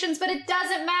 Congratulations, but it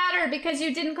doesn't matter because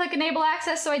you didn't click enable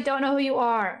access, so I don't know who you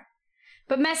are.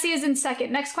 But Messi is in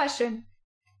second. Next question.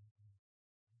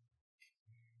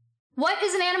 What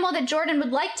is an animal that Jordan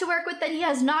would like to work with that he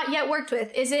has not yet worked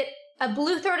with? Is it a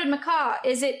blue-throated macaw?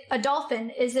 Is it a dolphin?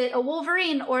 Is it a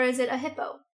wolverine? Or is it a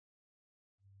hippo?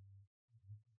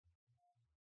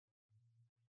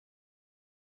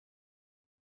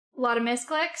 A lot of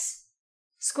misclicks.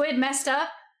 Squid messed up.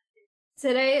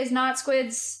 Today is not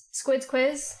Squid's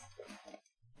quiz,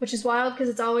 which is wild because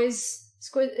it's always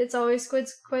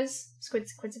Squid's quiz.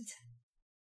 Squid's.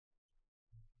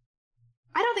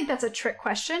 I don't think that's a trick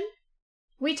question.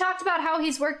 We talked about how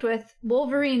he's worked with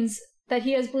wolverines, that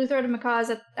he has blue-throated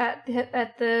macaws at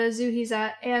the zoo he's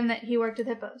at, and that he worked with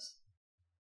hippos.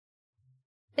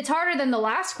 It's harder than the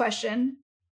last question.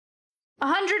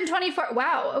 124.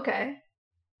 Wow. Okay.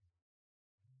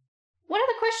 One of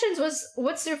the questions was,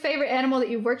 what's your favorite animal that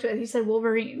you've worked with? He said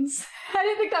wolverines. I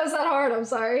didn't think that was that hard. I'm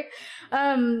sorry.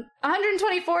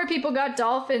 124 people got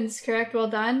dolphins correct. Well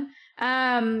done.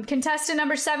 Contestant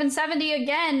number 770,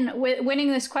 again,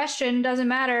 winning this question. Doesn't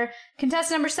matter.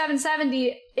 Contestant number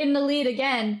 770 in the lead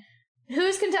again.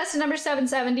 Who's contestant number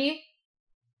 770?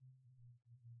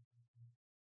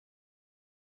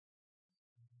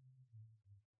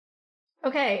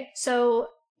 Okay, so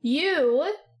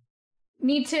you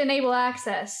need to enable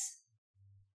access.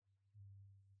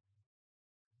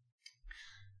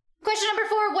 Question number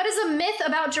 4. What is a myth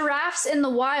about giraffes in the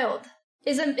wild?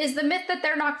 Is the myth that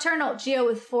they're nocturnal? Geo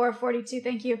with 442,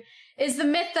 thank you. Is the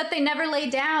myth that they never lay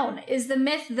down? Is the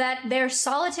myth that they're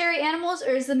solitary animals,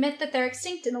 or is the myth that they're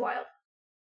extinct in the wild?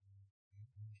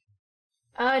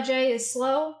 Jay is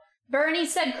slow. Bernie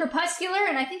said crepuscular,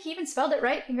 and I think he even spelled it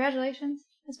right. Congratulations.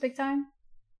 That's big time.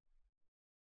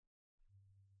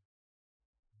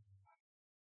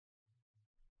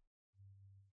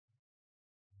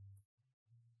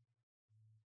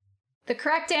 The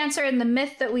correct answer in the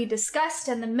myth that we discussed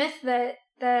and the myth that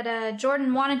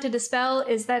Jordan wanted to dispel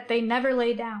is that they never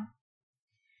lay down.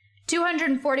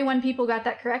 241 people got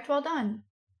that correct. Well done.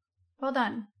 Well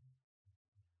done.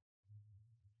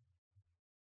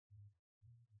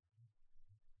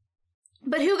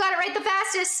 But who got it right the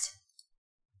fastest?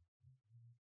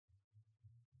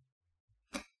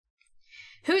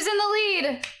 Who's in the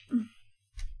lead?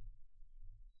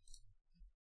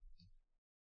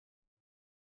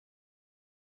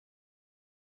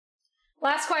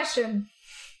 Last question.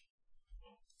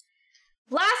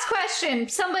 Last question.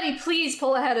 Somebody please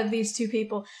pull ahead of these two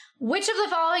people. Which of the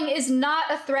following is not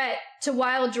a threat to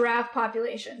wild giraffe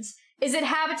populations? Is it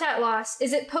habitat loss?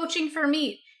 Is it poaching for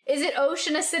meat? Is it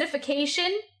ocean acidification?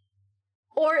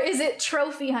 Or is it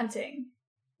trophy hunting?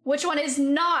 Which one is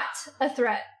not a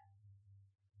threat?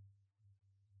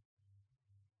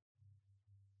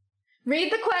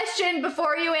 Read the question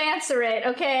before you answer it,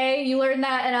 okay? You learned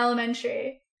that in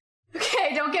elementary.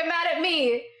 Okay, don't get mad at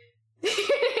me.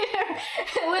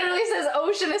 It literally says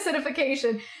ocean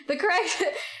acidification. The correct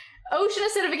ocean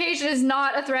acidification is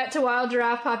not a threat to wild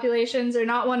giraffe populations, or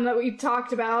not one that we've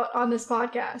talked about on this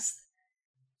podcast.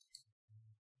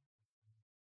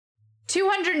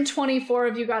 224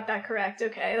 of you got that correct.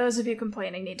 Okay, those of you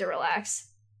complaining need to relax.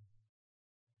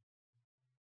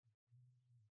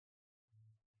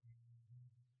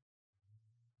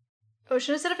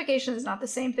 Ocean acidification is not the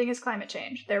same thing as climate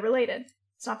change. They're related.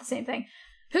 It's not the same thing.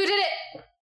 Who did it?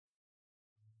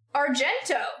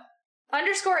 Argento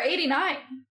 _89.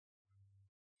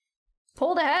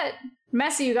 Pulled ahead.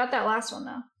 Messi, you got that last one,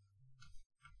 though.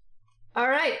 All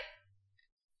right.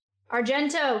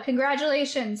 Argento,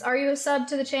 congratulations. Are you a sub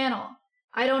to the channel?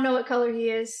 I don't know what color he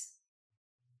is.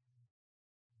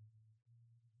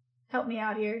 Help me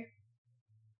out here.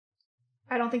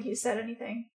 I don't think you said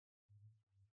anything.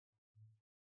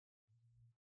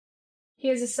 He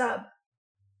is a sub.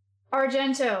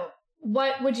 Argento,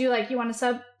 what would you like? You want a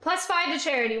sub? +5 to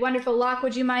charity. Wonderful. Locke,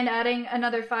 would you mind adding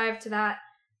another 5 to that?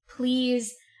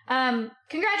 Please.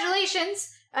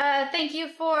 Congratulations. Thank you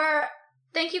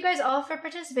guys all for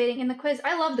participating in the quiz.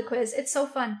 I love the quiz. It's so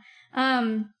fun.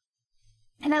 And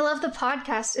I love the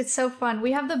podcast. It's so fun.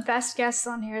 We have the best guests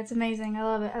on here. It's amazing. I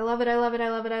love it. I love it. I love it.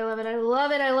 I love it. I love it. I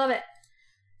love it. I love it.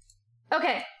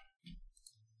 Okay.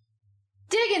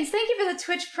 Diggins, thank you for the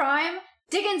Twitch Prime.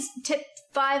 Diggins tipped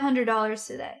 $500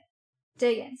 today.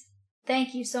 Diggins,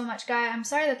 thank you so much, guy. I'm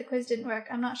sorry that the quiz didn't work.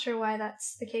 I'm not sure why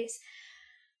that's the case.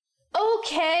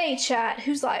 Okay, chat.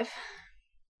 Who's live?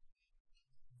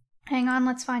 Hang on,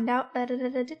 let's find out.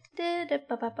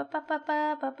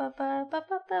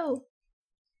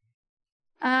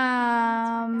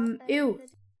 Ew.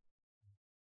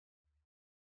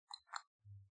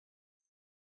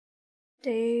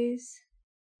 Days.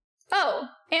 Oh,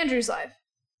 Andrew's live.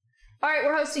 All right,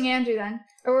 we're hosting Andrew then.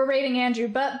 Or we're rating Andrew.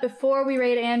 But before we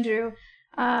rate Andrew,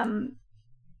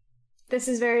 this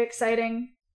is very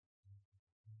exciting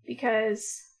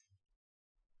because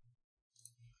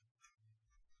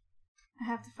I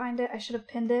have to find it. I should have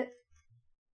pinned it.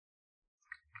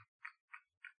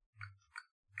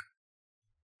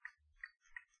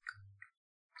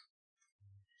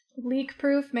 Leak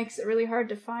proof makes it really hard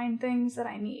to find things that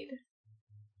I need.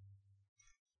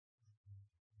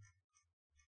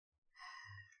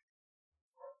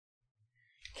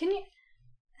 Can you...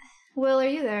 Will, are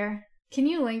you there? Can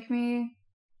you link me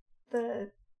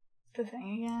the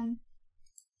thing again?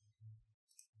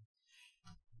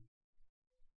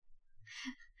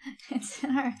 It's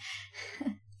in our...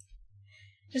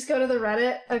 Just go to the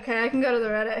Reddit? Okay, I can go to the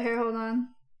Reddit. Here, hold on.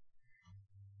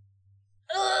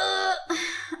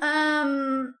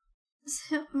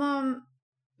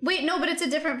 Wait, no, but it's a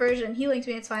different version. He linked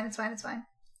me. It's fine, it's fine, it's fine.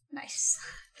 Nice.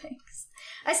 Thanks.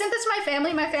 I sent this to my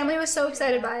family. My family was so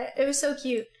excited by it. It was so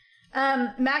cute.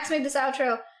 Max made this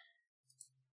outro.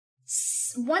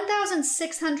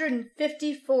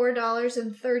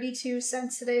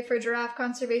 $1,654.32 today for Giraffe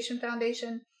Conservation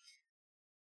Foundation.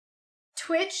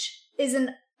 Twitch is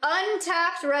an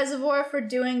untapped reservoir for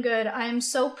doing good. I am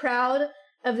so proud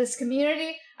of this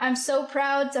community. I'm so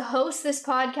proud to host this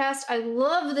podcast. I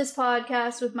love this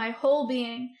podcast with my whole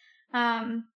being.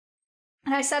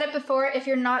 And I said it before, if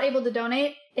you're not able to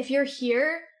donate, if you're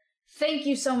here, Thank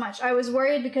you so much. I was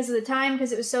worried because of the time,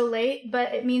 because it was so late,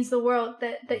 but it means the world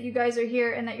that you guys are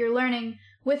here and that you're learning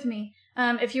with me.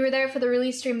 If you were there for the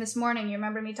release stream this morning, you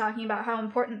remember me talking about how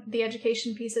important the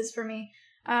education piece is for me.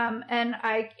 And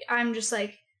I'm just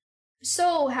like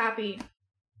so happy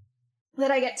that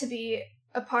I get to be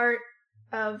a part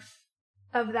of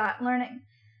that learning.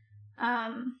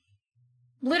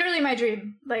 Literally my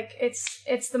dream. Like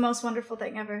it's the most wonderful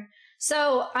thing ever.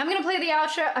 So I'm gonna play the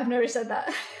outro. I've never said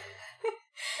that.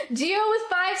 Geo with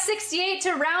 568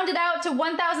 to round it out to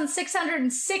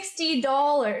 $1,660.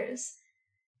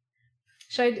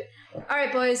 All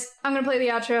right, boys. I'm gonna play the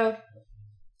outro.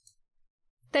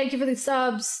 Thank you for the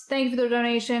subs. Thank you for the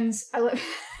donations. I love.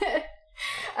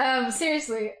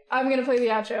 Seriously, I'm gonna play the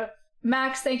outro.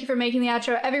 Max, thank you for making the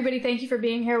outro. Everybody, thank you for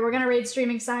being here. We're gonna raid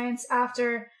Streaming Science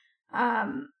after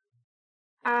the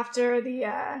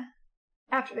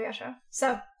outro.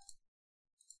 So,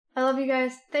 I love you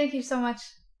guys. Thank you so much.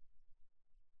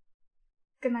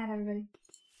 Good night, everybody.